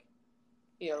to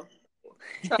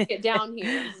truck it down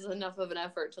here. This is enough of an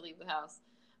effort to leave the house.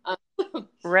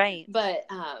 Right. But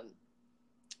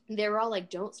they were all like,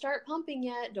 don't start pumping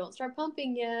yet.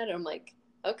 I'm like,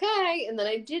 okay. And then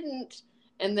I didn't.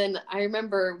 And then I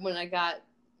remember when I got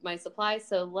my supply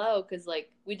so low, because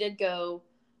we did go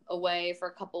away for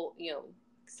a couple,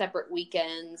 separate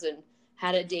weekends and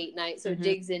had a date night. So it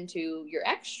digs into your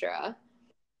extra.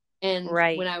 And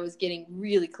when I was getting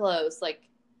really close,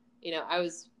 I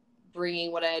was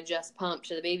bringing what I had just pumped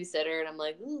to the babysitter, and I'm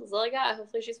like, ooh, that's all I got.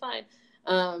 Hopefully she's fine.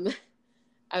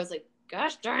 I was like,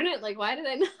 gosh darn it. Why did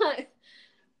I not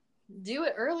do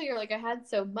it earlier? I had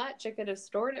so much. I could have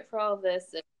stored it for all of this.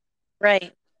 And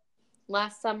right.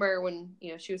 Last summer when,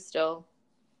 she was still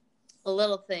a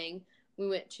little thing, we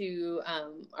went to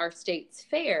our state's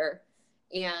fair,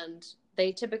 and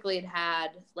they typically had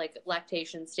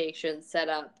lactation stations set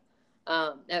up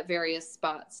at various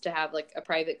spots to have a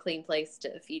private clean place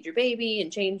to feed your baby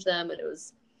and change them. And it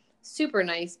was super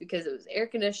nice because it was air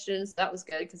conditioned. So that was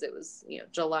good because it was,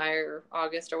 July or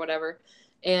August or whatever.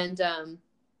 And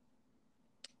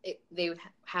they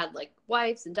had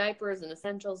wipes and diapers and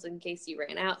essentials in case you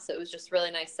ran out. So it was just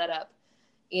really nice setup.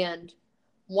 And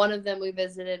one of them we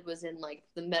visited was in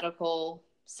the medical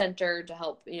center to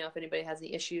help, if anybody has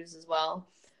any issues as well.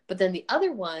 But then the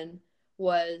other one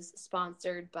was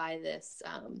sponsored by this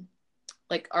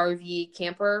RV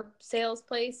camper sales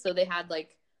place. So they had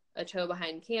a tow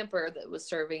behind camper that was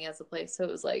serving as a place. So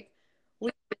it was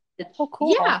oh,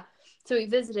 cool. Yeah. So we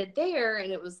visited there,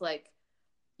 and it was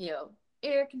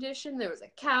air conditioned. There was a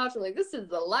couch. I'm like, this is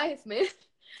the life, man.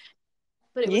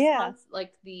 But it was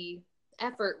the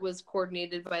effort was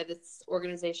coordinated by this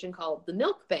organization called the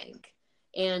Milk Bank.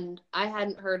 And I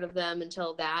hadn't heard of them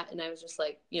until that. And I was just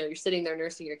you're sitting there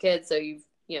nursing your kids. So you've,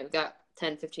 got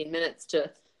 10, 15 minutes to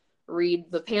read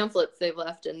the pamphlets they've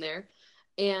left in there.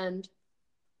 And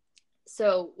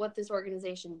so what this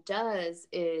organization does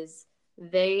is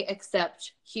they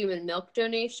accept human milk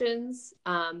donations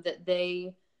that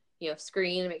they,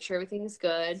 screen and make sure everything is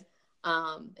good.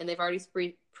 And they've already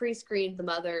pre-screened the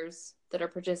mothers that are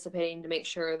participating to make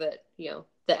sure that,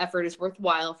 the effort is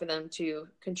worthwhile for them to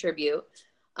contribute.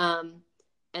 And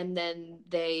then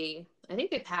I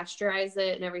think they pasteurize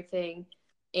it and everything.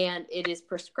 And it is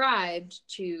prescribed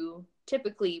to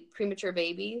typically premature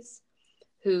babies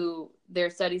who their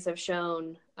studies have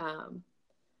shown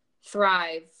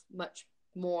thrive much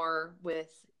more with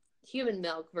human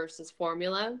milk versus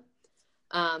formula,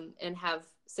 and have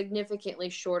significantly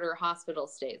shorter hospital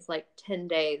stays, like 10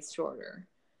 days shorter.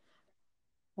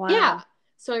 Wow. Yeah.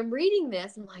 So I'm reading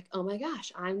this. I'm like, oh my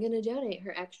gosh, I'm going to donate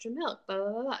her extra milk. Blah,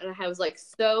 blah, blah. And I was like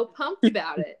so pumped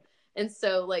about it. And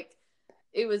so like,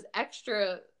 it was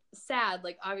extra sad.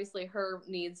 Like obviously her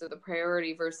needs are the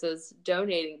priority versus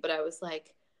donating. But I was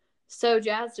like so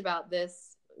jazzed about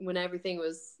this when everything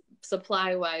was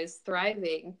supply wise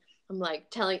thriving. I'm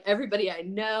like telling everybody I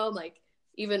know, like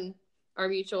even our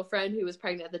mutual friend who was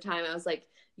pregnant at the time, I was like,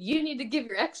 you need to give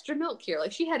your extra milk here.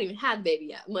 Like she hadn't even had baby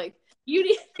yet. I'm like, you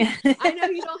need, I know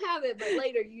you don't have it, but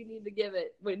later you need to give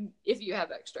it if you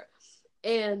have extra.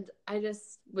 And I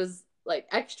just was like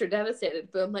extra devastated,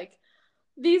 but I'm like,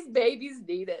 these babies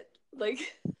need it. Like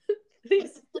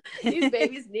these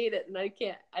babies need it. And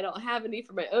I don't have any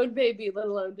for my own baby, let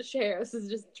alone to share. This is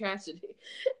just tragedy.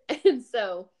 And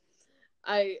so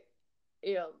I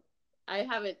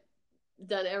haven't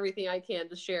done everything I can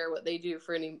to share what they do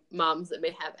for any moms that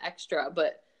may have extra,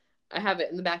 but I have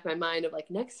it in the back of my mind of like,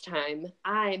 next time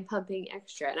I'm pumping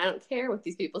extra and I don't care what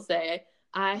these people say.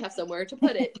 I have somewhere to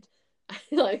put it.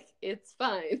 Like, it's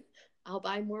fine. I'll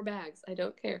buy more bags. I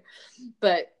don't care.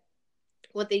 But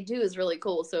what they do is really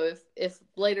cool. So if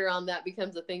later on that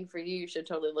becomes a thing for you, you should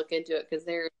totally look into it because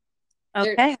they're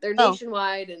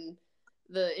nationwide. And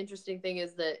the interesting thing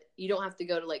is that you don't have to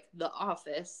go to like the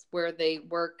office where they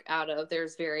work out of.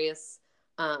 There's various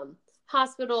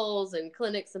hospitals and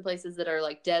clinics and places that are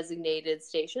like designated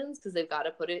stations because they've got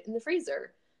to put it in the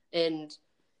freezer. And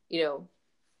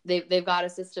they've got a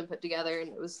system put together, and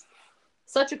it was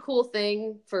such a cool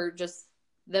thing for just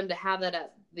them to have that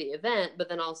at the event, but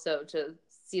then also to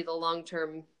see the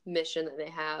long-term mission that they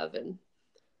have. And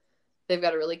they've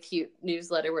got a really cute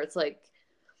newsletter where it's like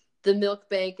the milk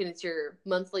bank, and it's your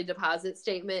monthly deposit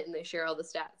statement, and they share all the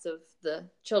stats of the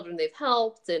children they've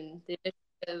helped and the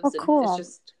initiatives. Oh, cool. And it's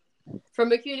just,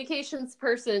 from a communications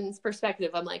person's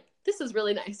perspective, I'm like, this is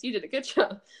really nice. You did a good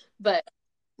job. But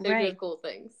they're doing cool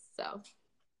things. So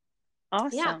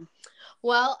awesome. Yeah.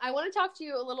 Well, I want to talk to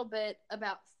you a little bit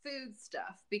about food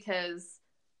stuff because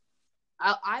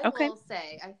I will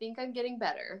say, I think I'm getting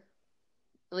better.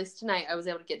 At least tonight, I was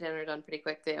able to get dinner done pretty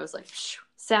quickly. I was like,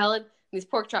 salad, and these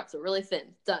pork chops are really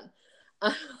thin. Done.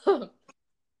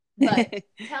 But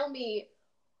tell me,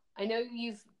 I know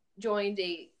you've joined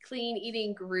a clean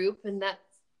eating group, and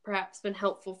that's perhaps been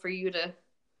helpful for you to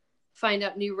find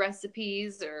out new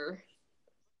recipes or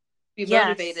be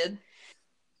motivated.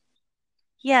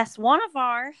 Yes, one of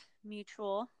our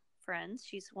mutual friends,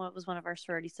 was one of our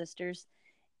sorority sisters,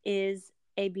 is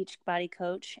a Beachbody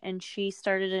coach, and she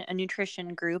started a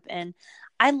nutrition group. And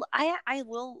I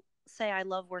will say I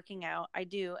love working out. I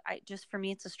do. Just for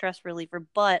me, it's a stress reliever.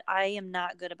 But I am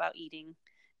not good about eating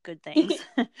good things.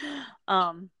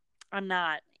 I'm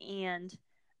not, and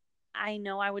I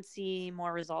know I would see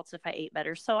more results if I ate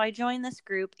better. So I joined this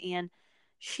group, and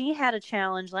she had a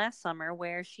challenge last summer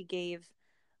where she gave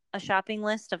a shopping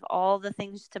list of all the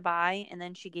things to buy, and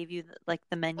then she gave you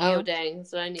the menu. Oh, dang.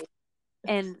 That's what I need.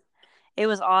 And it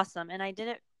was awesome. And I did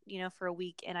it, for a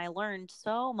week, and I learned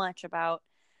so much about,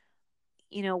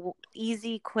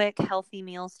 easy, quick, healthy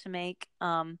meals to make,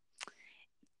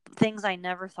 things I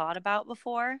never thought about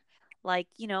before, like,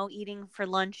 eating for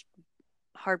lunch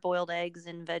hard-boiled eggs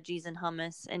and veggies and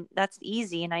hummus, and that's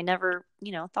easy, and I never,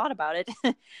 thought about it.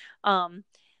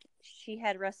 She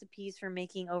had recipes for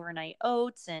making overnight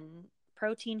oats and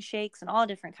protein shakes and all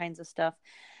different kinds of stuff.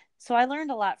 So I learned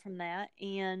a lot from that.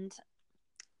 And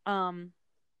I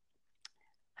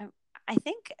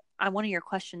think one of your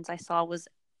questions I saw was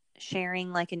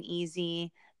sharing like an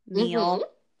easy meal,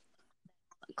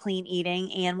 clean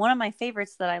eating. And one of my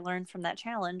favorites that I learned from that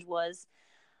challenge was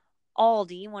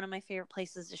Aldi, one of my favorite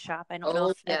places to shop. I don't know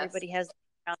if everybody has,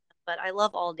 but I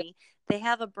love Aldi. They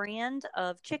have a brand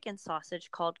of chicken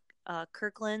sausage called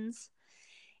Kirkland's,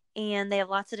 and they have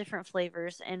lots of different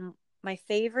flavors. And my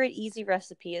favorite easy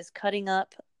recipe is cutting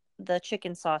up the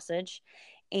chicken sausage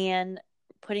and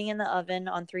putting in the oven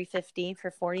on 350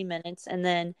 for 40 minutes. And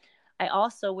then I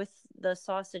also, with the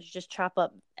sausage, just chop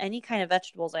up any kind of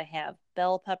vegetables I have: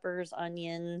 bell peppers,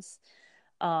 onions,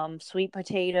 sweet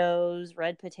potatoes,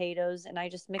 red potatoes. And I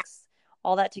just mix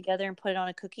all that together and put it on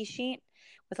a cookie sheet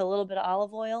with a little bit of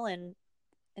olive oil and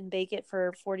bake it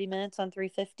for 40 minutes on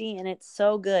 350. And it's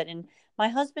so good. And my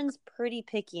husband's pretty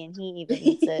picky and he even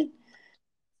eats it.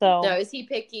 So now, is he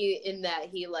picky in that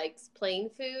he likes plain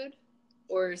food,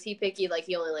 or is he picky like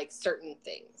he only likes certain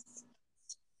things?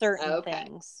 certain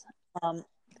things.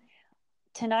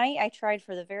 Tonight I tried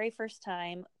for the very first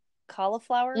time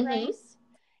cauliflower rice,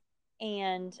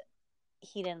 and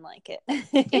he didn't like it.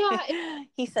 Yeah.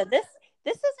 He said, this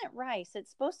isn't rice.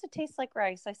 It's supposed to taste like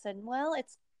rice. I said, well,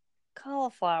 it's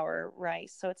cauliflower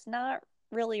rice, so it's not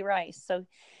really rice. So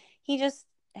he just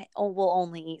will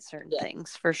only eat certain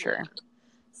things for sure. Yeah.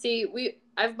 See,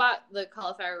 I've bought the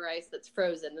cauliflower rice that's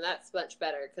frozen, and that's much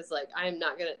better because like I'm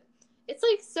not gonna. It's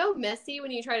like so messy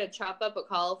when you try to chop up a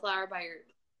cauliflower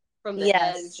from the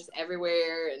head. It's just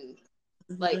everywhere, and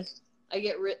like I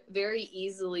get very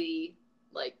easily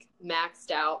like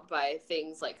maxed out by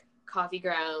things like coffee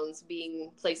grounds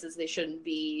being places they shouldn't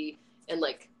be, and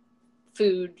like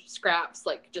food scraps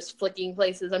like just flicking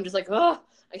places. I'm just like, oh,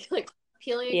 I like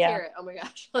peeling a carrot. Oh my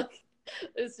gosh, like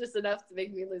it's just enough to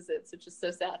make me lose it. So it's just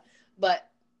so sad. But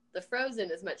the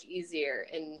frozen is much easier,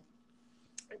 and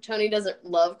Tony doesn't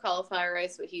love cauliflower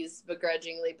rice, but he's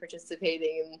begrudgingly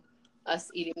participating in us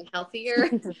eating healthier.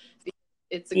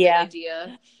 It's a good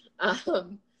idea.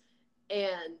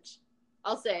 And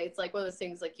I'll say it's like one of those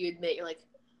things like you admit, you're like,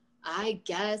 I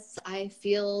guess I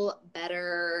feel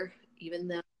better, even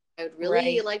though I would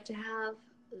really like to have,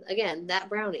 again, that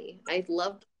brownie. I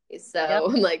love brownies. So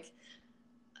I'm like,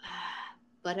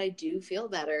 but I do feel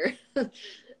better.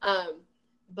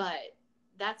 But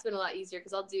that's been a lot easier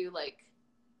because I'll do like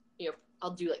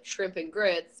shrimp and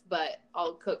grits, but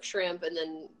I'll cook shrimp, and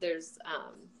then there's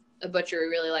a butcher we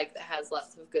really like that has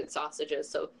lots of good sausages.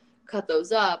 So cut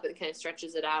those up, and it kind of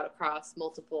stretches it out across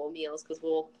multiple meals because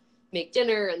we'll make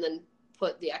dinner and then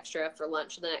put the extra for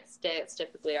lunch the next day. It's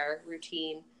typically our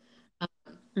routine.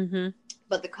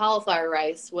 But the cauliflower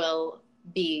rice will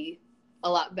be a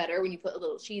lot better when you put a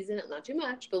little cheese in it, not too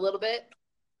much, but a little bit.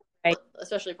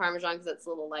 Especially Parmesan, because it's a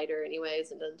little lighter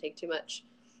anyways and doesn't take too much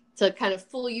to kind of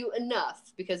fool you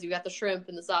enough, because you've got the shrimp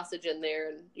and the sausage in there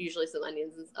and usually some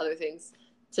onions and other things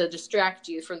to distract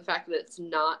you from the fact that it's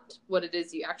not what it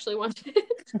is you actually wanted.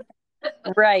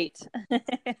 Right.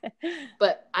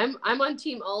 But I'm on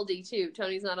Team Aldi too.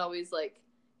 Tony's not always like,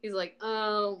 he's like,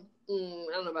 oh,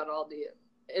 I don't know about Aldi.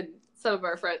 And some of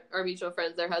our mutual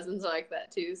friends, their husbands are like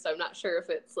that too. So I'm not sure if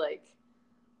it's like,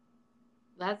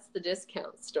 that's the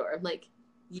discount store. I'm like,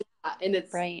 yeah, and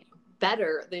it's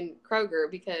better than Kroger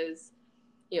because,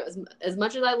 as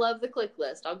much as I love the click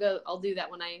list, I'll do that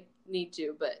when I need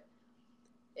to, but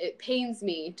it pains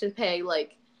me to pay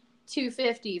like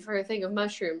 $2.50 for a thing of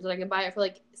mushrooms and I can buy it for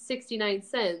like 69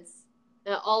 cents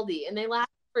at Aldi, and they last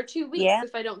for 2 weeks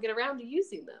if I don't get around to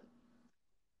using them.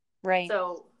 Right.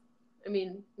 So, I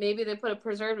mean, maybe they put a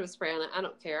preservative spray on it. I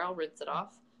don't care. I'll rinse it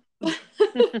off.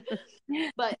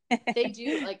 But they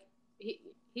do, like,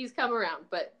 he's come around,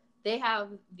 but they have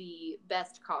the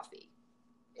best coffee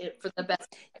for the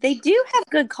best. They do have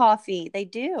good coffee. They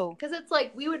do. Because it's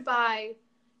like we would buy,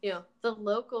 the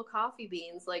local coffee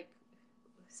beans, like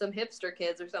some hipster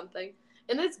kids or something,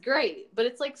 and it's great, but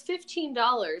it's like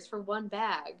 $15 for one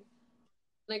bag.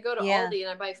 And I go to Aldi and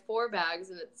I buy 4 bags,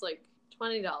 and it's like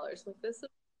 $20. Like, this is a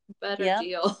better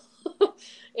deal,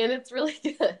 and it's really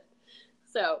good.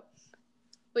 So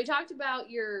we talked about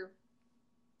your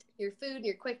food and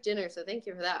your quick dinner, so thank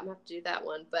you for that. I'm gonna have to do that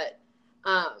one. But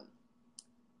on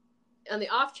the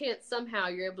off chance somehow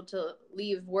you're able to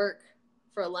leave work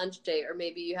for a lunch date, or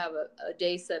maybe you have a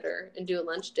day sitter and do a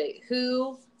lunch date,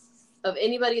 who of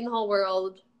anybody in the whole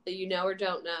world that you know or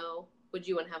don't know would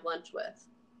you want to have lunch with?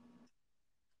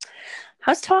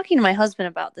 I was talking to my husband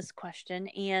about this question,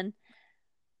 and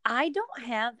I don't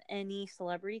have any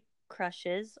celebrity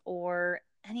crushes or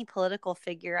any political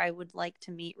figure I would like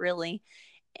to meet, really.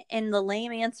 And the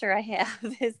lame answer I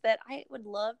have is that I would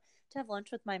love to have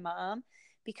lunch with my mom,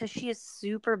 because she is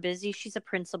super busy. She's a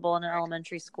principal in an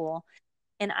elementary school.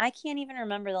 And I can't even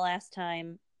remember the last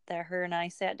time that her and I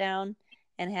sat down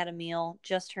and had a meal,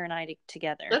 just her and I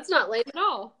together. That's not lame at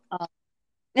all.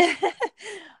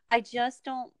 I just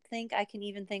don't think I can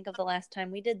even think of the last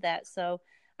time we did that. So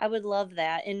I would love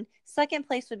that. And second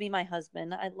place would be my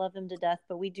husband. I love him to death,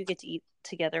 but we do get to eat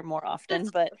together more often.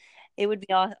 But it would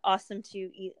be awesome to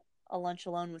eat a lunch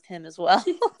alone with him as well.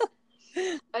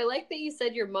 I like that you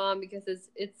said your mom, because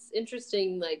it's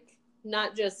interesting, like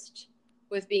not just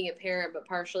with being a parent, but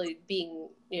partially being,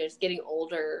 just getting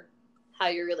older, how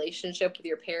your relationship with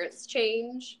your parents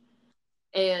change.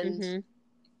 And Mm-hmm.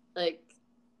 like,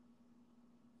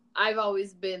 I've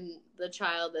always been the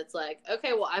child that's like,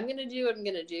 okay, well, I'm going to do what I'm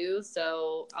going to do,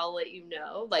 so I'll let you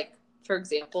know. Like, for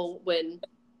example, when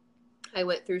I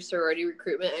went through sorority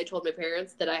recruitment, I told my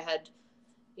parents that I had,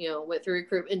 went through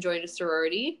recruitment and joined a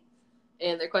sorority.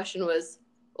 And their question was,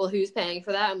 well, who's paying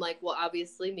for that? I'm like, well,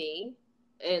 obviously me.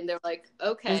 And they're like,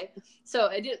 okay. So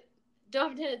I don't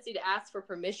have a tendency to ask for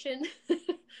permission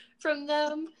from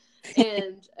them.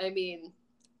 And I mean,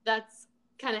 that's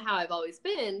kind of how I've always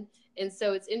been. And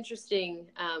so it's interesting.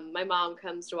 My mom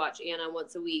comes to watch Anna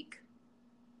once a week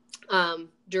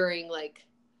during like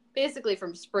basically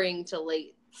from spring to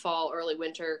late fall, early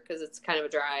winter, because it's kind of a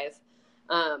drive.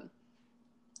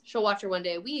 She'll watch her one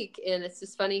day a week, and it's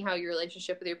just funny how your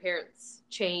relationship with your parents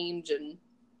change. And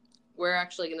we're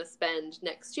actually going to spend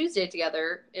next Tuesday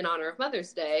together in honor of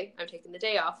Mother's Day. I'm taking the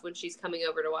day off when she's coming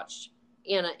over to watch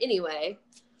Anna anyway,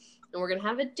 and we're going to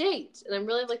have a date, and I'm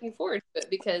really looking forward to it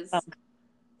because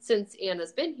since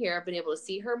Anna's been here, I've been able to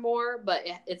see her more, but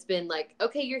it's been like,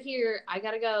 okay, you're here, I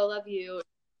gotta go, love you.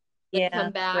 Then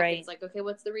come back, right. It's like, okay,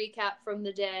 what's the recap from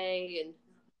the day, and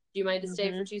do you mind to stay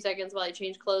for 2 seconds while I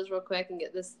change clothes real quick and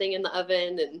get this thing in the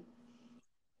oven? And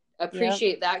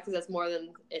appreciate that, because that's more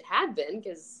than it had been,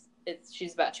 because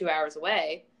she's about 2 hours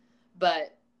away.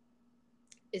 But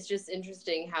it's just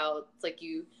interesting how it's like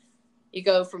you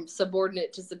go from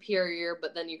subordinate to superior,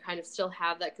 but then you kind of still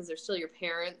have that because they're still your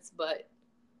parents. But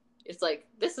it's like,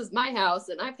 this is my house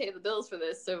and I pay the bills for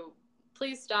this, so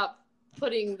please stop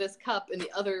putting this cup in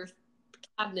the other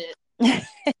cabinet.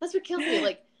 That's what kills me.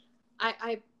 Like,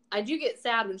 I do get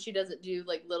sad when she doesn't do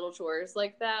like little chores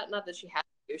like that. Not that she has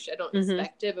to. I don't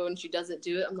expect it, but when she doesn't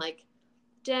do it, I'm like,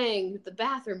 dang, the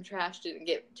bathroom trash didn't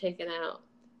get taken out.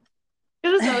 It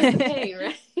was always the pain,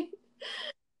 right?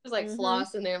 There's like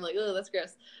floss in there. I'm like, oh, that's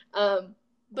gross.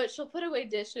 But she'll put away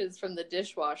dishes from the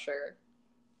dishwasher,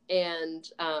 and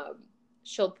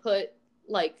she'll put,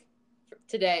 like,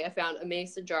 today I found a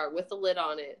mason jar with the lid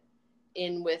on it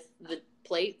in with the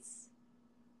plates.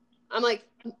 I'm like,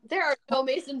 there are no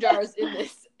mason jars in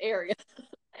this area.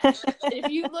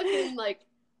 If you look in like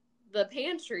the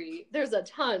pantry, there's a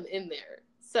ton in there.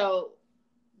 So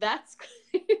that's,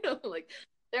 like,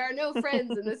 there are no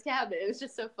friends in this cabinet. It was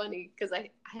just so funny because I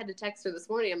had to text her this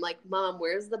morning. I'm like, Mom,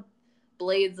 where's the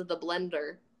blades of the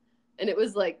blender? And it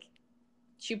was like,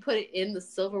 she put it in the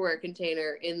silverware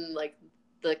container in like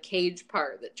the cage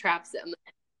part that traps it.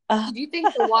 Do you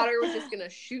think the water was just going to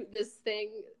shoot this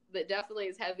thing that definitely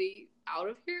is heavy out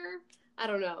of here? I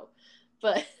don't know.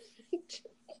 But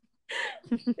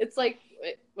it's like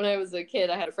when I was a kid,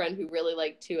 I had a friend who really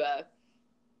liked to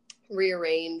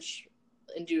rearrange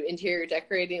and do interior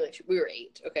decorating. Like, we were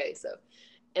 8. Okay. So,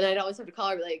 and I'd always have to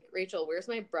call her, like, Rachel, where's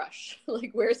my brush?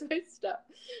 Like, where's my stuff?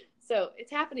 So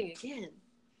it's happening again.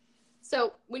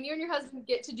 So when you and your husband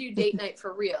get to do date night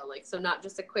for real, like, so not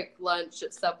just a quick lunch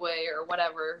at Subway or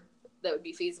whatever that would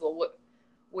be feasible,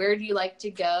 where do you like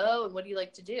to go and what do you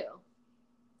like to do?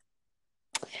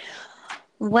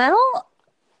 Well,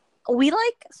 we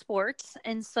like sports,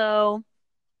 and so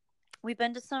we've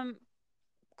been to some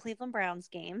Cleveland Browns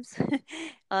games,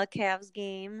 Cavs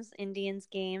games, Indians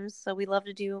games, so we love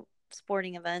to do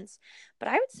sporting events. But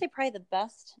I would say probably the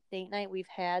best date night we've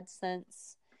had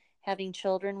since having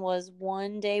children was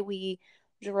one day we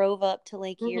drove up to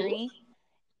Lake Erie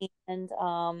and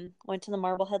went to the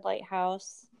Marblehead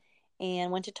Lighthouse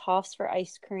and went to Toff's for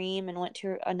ice cream and went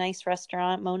to a nice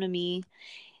restaurant, Mon Ami.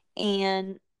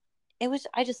 And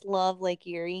I just love Lake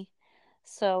Erie.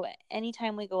 So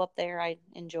anytime we go up there, I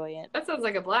enjoy it. That sounds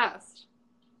like a blast.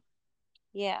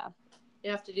 Yeah. You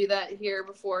have to do that here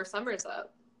before summer's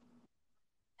up.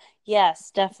 Yes,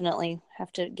 definitely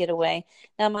have to get away.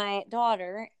 Now, my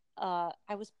daughter,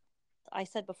 I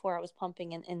said before I was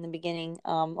pumping in the beginning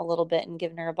a little bit and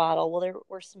giving her a bottle. Well, there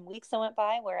were some weeks that went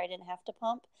by where I didn't have to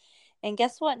pump. And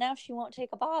guess what? Now she won't take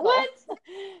a bottle. What?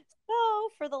 So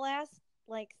for the last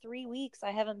 3 weeks,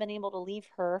 I haven't been able to leave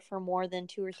her for more than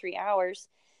 2 or 3 hours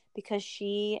because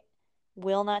she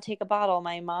will not take a bottle.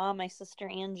 My mom, my sister,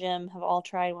 and Jim have all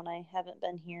tried when I haven't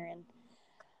been here, and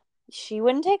she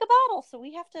wouldn't take a bottle. So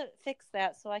we have to fix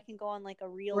that so I can go on a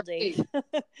real date.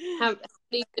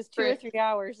 Because 2 or 3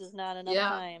 hours is not enough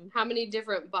time. How many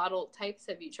different bottle types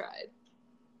have you tried?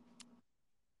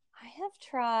 I have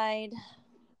tried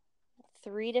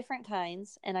 3 different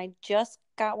kinds, and I just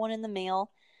got one in the mail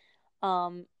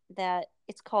that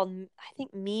it's called, I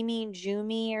think, Mimi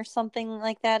Jumi or something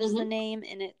like that is the name,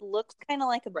 and it looks kind of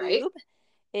like a boob.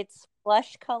 It's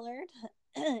flesh colored,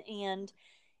 and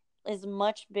is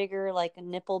much bigger, like a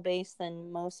nipple base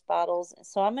than most bottles.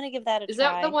 So I'm going to give that a Is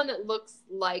try. that the one that looks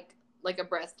like a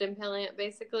breast implant,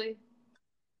 basically?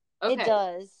 It Okay.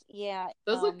 does, yeah.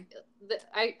 Those look.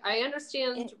 I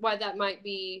understand why that might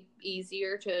be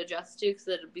easier to adjust to, because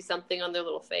it'd be something on their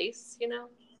little face, you know.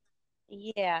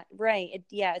 Yeah, right.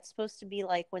 It's supposed to be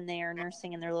like when they are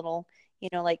nursing and their little,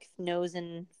 like nose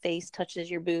and face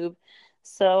touches your boob.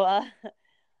 So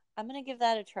I'm gonna give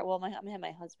that a try. Well, I'm gonna have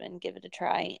my husband give it a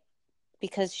try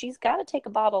because she's got to take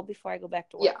a bottle before I go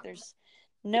back to work. Yeah. There's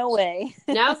no way.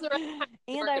 Now's the right time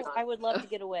to And I would love to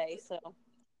get away. So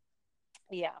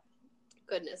yeah.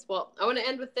 Goodness. Well, I want to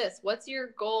end with this. What's your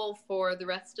goal for the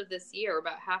rest of this year? We're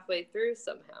about halfway through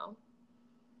somehow.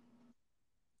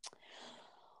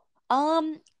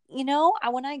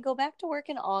 When I go back to work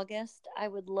in August, I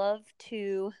would love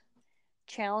to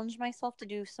challenge myself to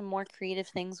do some more creative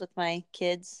things with my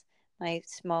kids. I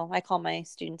call my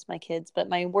students my kids, but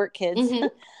my work kids.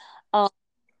 Mm-hmm.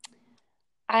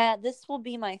 This will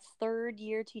be my 3rd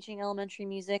year teaching elementary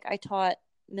music. I taught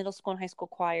middle school and high school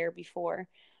choir before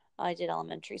I did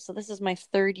elementary. So this is my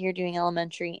 3rd year doing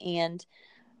elementary. And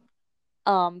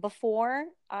before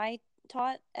I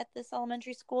taught at this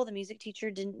elementary school, the music teacher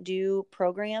didn't do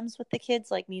programs with the kids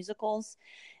like musicals.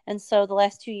 And so the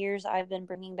last 2 years I've been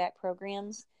bringing back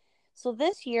programs. So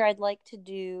this year I'd like to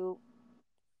do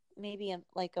maybe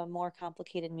a more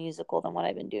complicated musical than what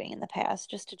I've been doing in the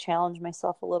past, just to challenge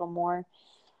myself a little more.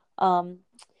 And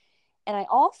I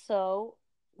also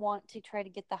want to try to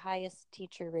get the highest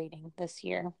teacher rating this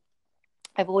year.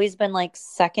 I've always been like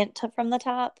second from the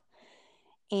top,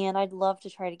 and I'd love to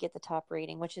try to get the top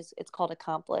rating, it's called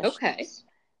accomplished. Okay.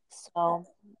 So,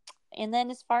 and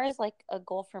then as far as like a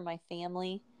goal for my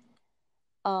family,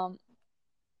 a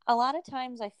lot of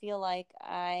times I feel like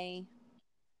I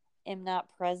am not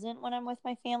present when I'm with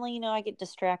my family. I get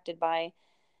distracted by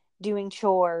doing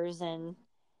chores and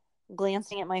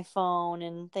glancing at my phone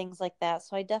and things like that.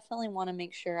 So I definitely want to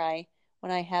make sure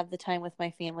when I have the time with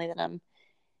my family, that I'm,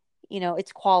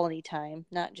 it's quality time,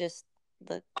 not just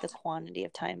the quantity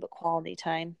of time, but quality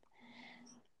time.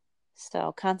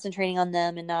 So concentrating on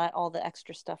them and not all the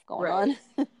extra stuff going on.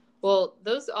 Well,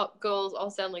 those goals all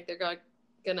sound like they're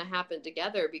going to happen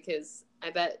together, because I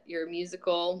bet your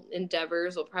musical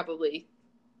endeavors will probably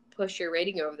push your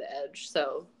rating over the edge.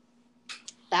 So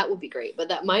that will be great. But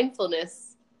that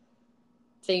mindfulness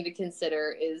thing to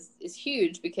consider is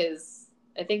huge, because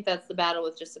I think that's the battle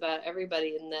with just about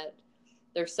everybody, in that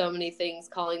there's so many things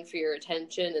calling for your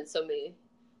attention and so many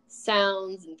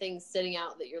sounds and things sitting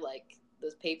out that you're like,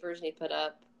 those papers need put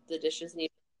up, the dishes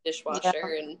need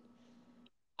dishwasher. And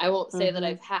I won't say that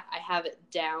I have it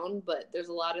down, but there's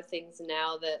a lot of things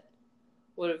now that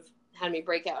would have had me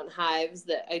break out in hives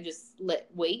that I just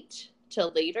wait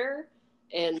till later.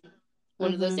 And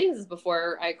one of those things is,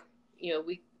 before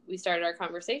we started our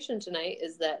conversation tonight,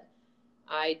 is that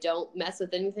I don't mess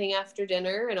with anything after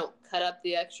dinner. I don't cut up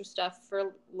the extra stuff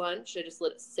for lunch. I just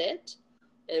let it sit,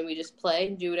 and we just play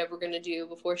and do whatever we're going to do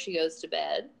before she goes to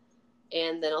bed.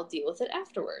 And then I'll deal with it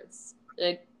afterwards.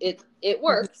 And it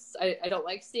works. I don't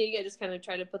like seeing it. I just kind of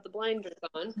try to put the blinders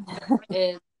on.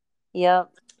 And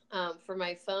for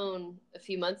my phone, a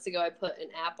few months ago, I put an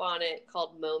app on it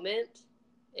called Moment.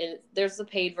 And there's a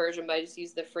paid version, but I just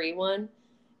use the free one.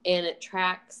 And it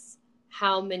tracks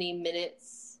how many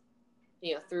minutes,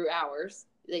 through hours,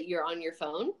 that you're on your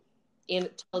phone. And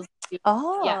it tells you.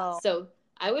 Yeah. So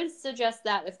I would suggest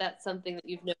that, if that's something that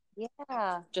you've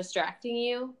noticed distracting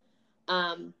you.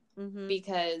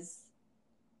 Because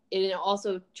it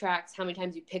also tracks how many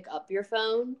times you pick up your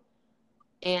phone.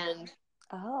 And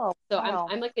so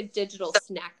I'm like a digital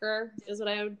snacker, is what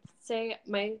I would say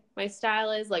my style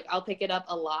is. Like, I'll pick it up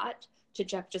a lot to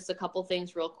check just a couple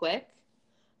things real quick.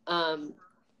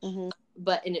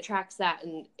 But it tracks that,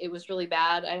 and it was really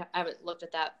bad. I haven't looked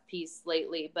at that piece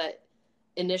lately, but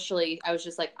initially I was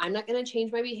just like, I'm not going to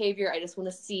change my behavior. I just want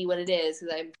to see what it is,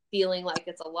 because I'm feeling like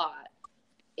it's a lot.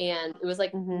 And it was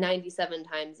like 97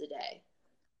 times a day.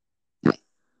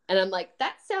 And I'm like,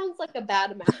 that sounds like a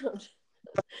bad amount.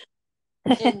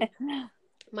 And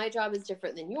my job is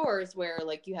different than yours, where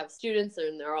like you have students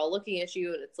and they're all looking at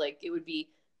you, and it's like, it would be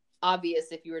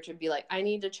obvious if you were to be like, I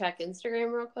need to check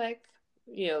Instagram real quick,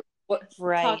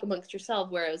 talk amongst yourself.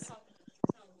 Whereas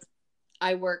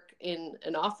I work in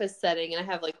an office setting, and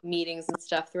I have like meetings and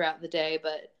stuff throughout the day,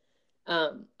 but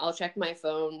I'll check my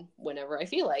phone whenever I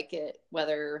feel like it,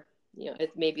 whether,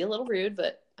 it may be a little rude,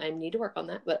 but I need to work on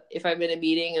that. But if I'm in a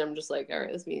meeting and I'm just like, all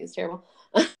right, this meeting is terrible,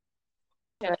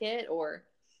 check it. Or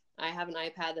I have an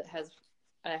iPad that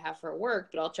I have for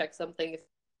work, but I'll check something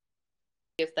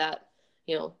if that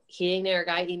he didn't or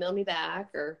guy emailed me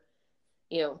back, or,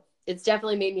 it's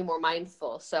definitely made me more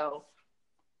mindful. So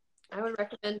I would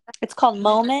recommend that. It's called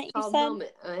Moment, It's called you said?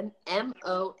 Moment,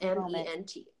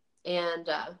 Moment. And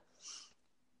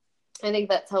I think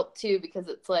that's helped too, because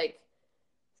it's like,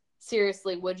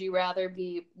 seriously, would you rather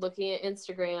be looking at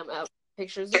Instagram at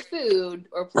pictures of food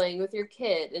or playing with your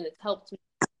kid? And it's helped me,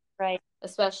 Right.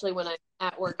 especially when I'm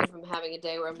at work, if I'm having a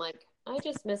day where I'm like, I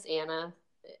just miss Anna.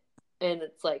 And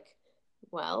it's like,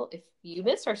 well, if you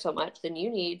miss her so much, then you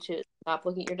need to stop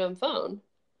looking at your dumb phone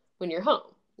when you're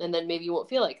home. And then maybe you won't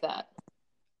feel like that.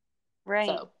 Right.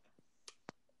 So,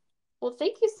 well,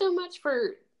 thank you so much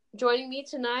for joining me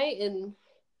tonight and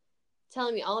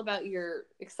telling me all about your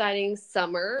exciting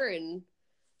summer and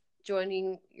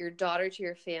joining your daughter to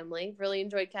your family. Really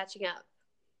enjoyed catching up.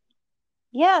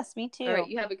 Yes, me too. All right,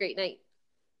 you have a great night.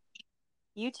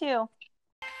 You too.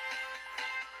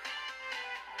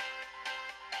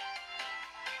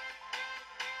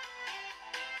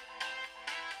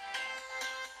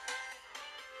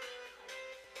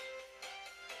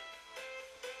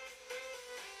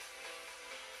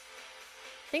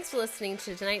 Thanks for listening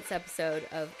to tonight's episode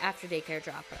of After Daycare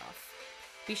Drop Off.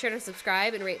 Be sure to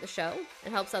subscribe and rate the show.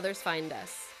 It helps others find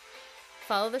us.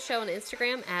 Follow the show on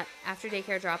Instagram at After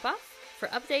Daycare Drop Off for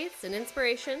updates and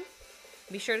inspiration.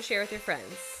 Be sure to share with your friends.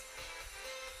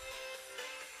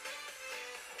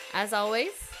 As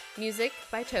always, music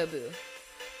by Tobu.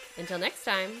 Until next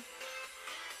time.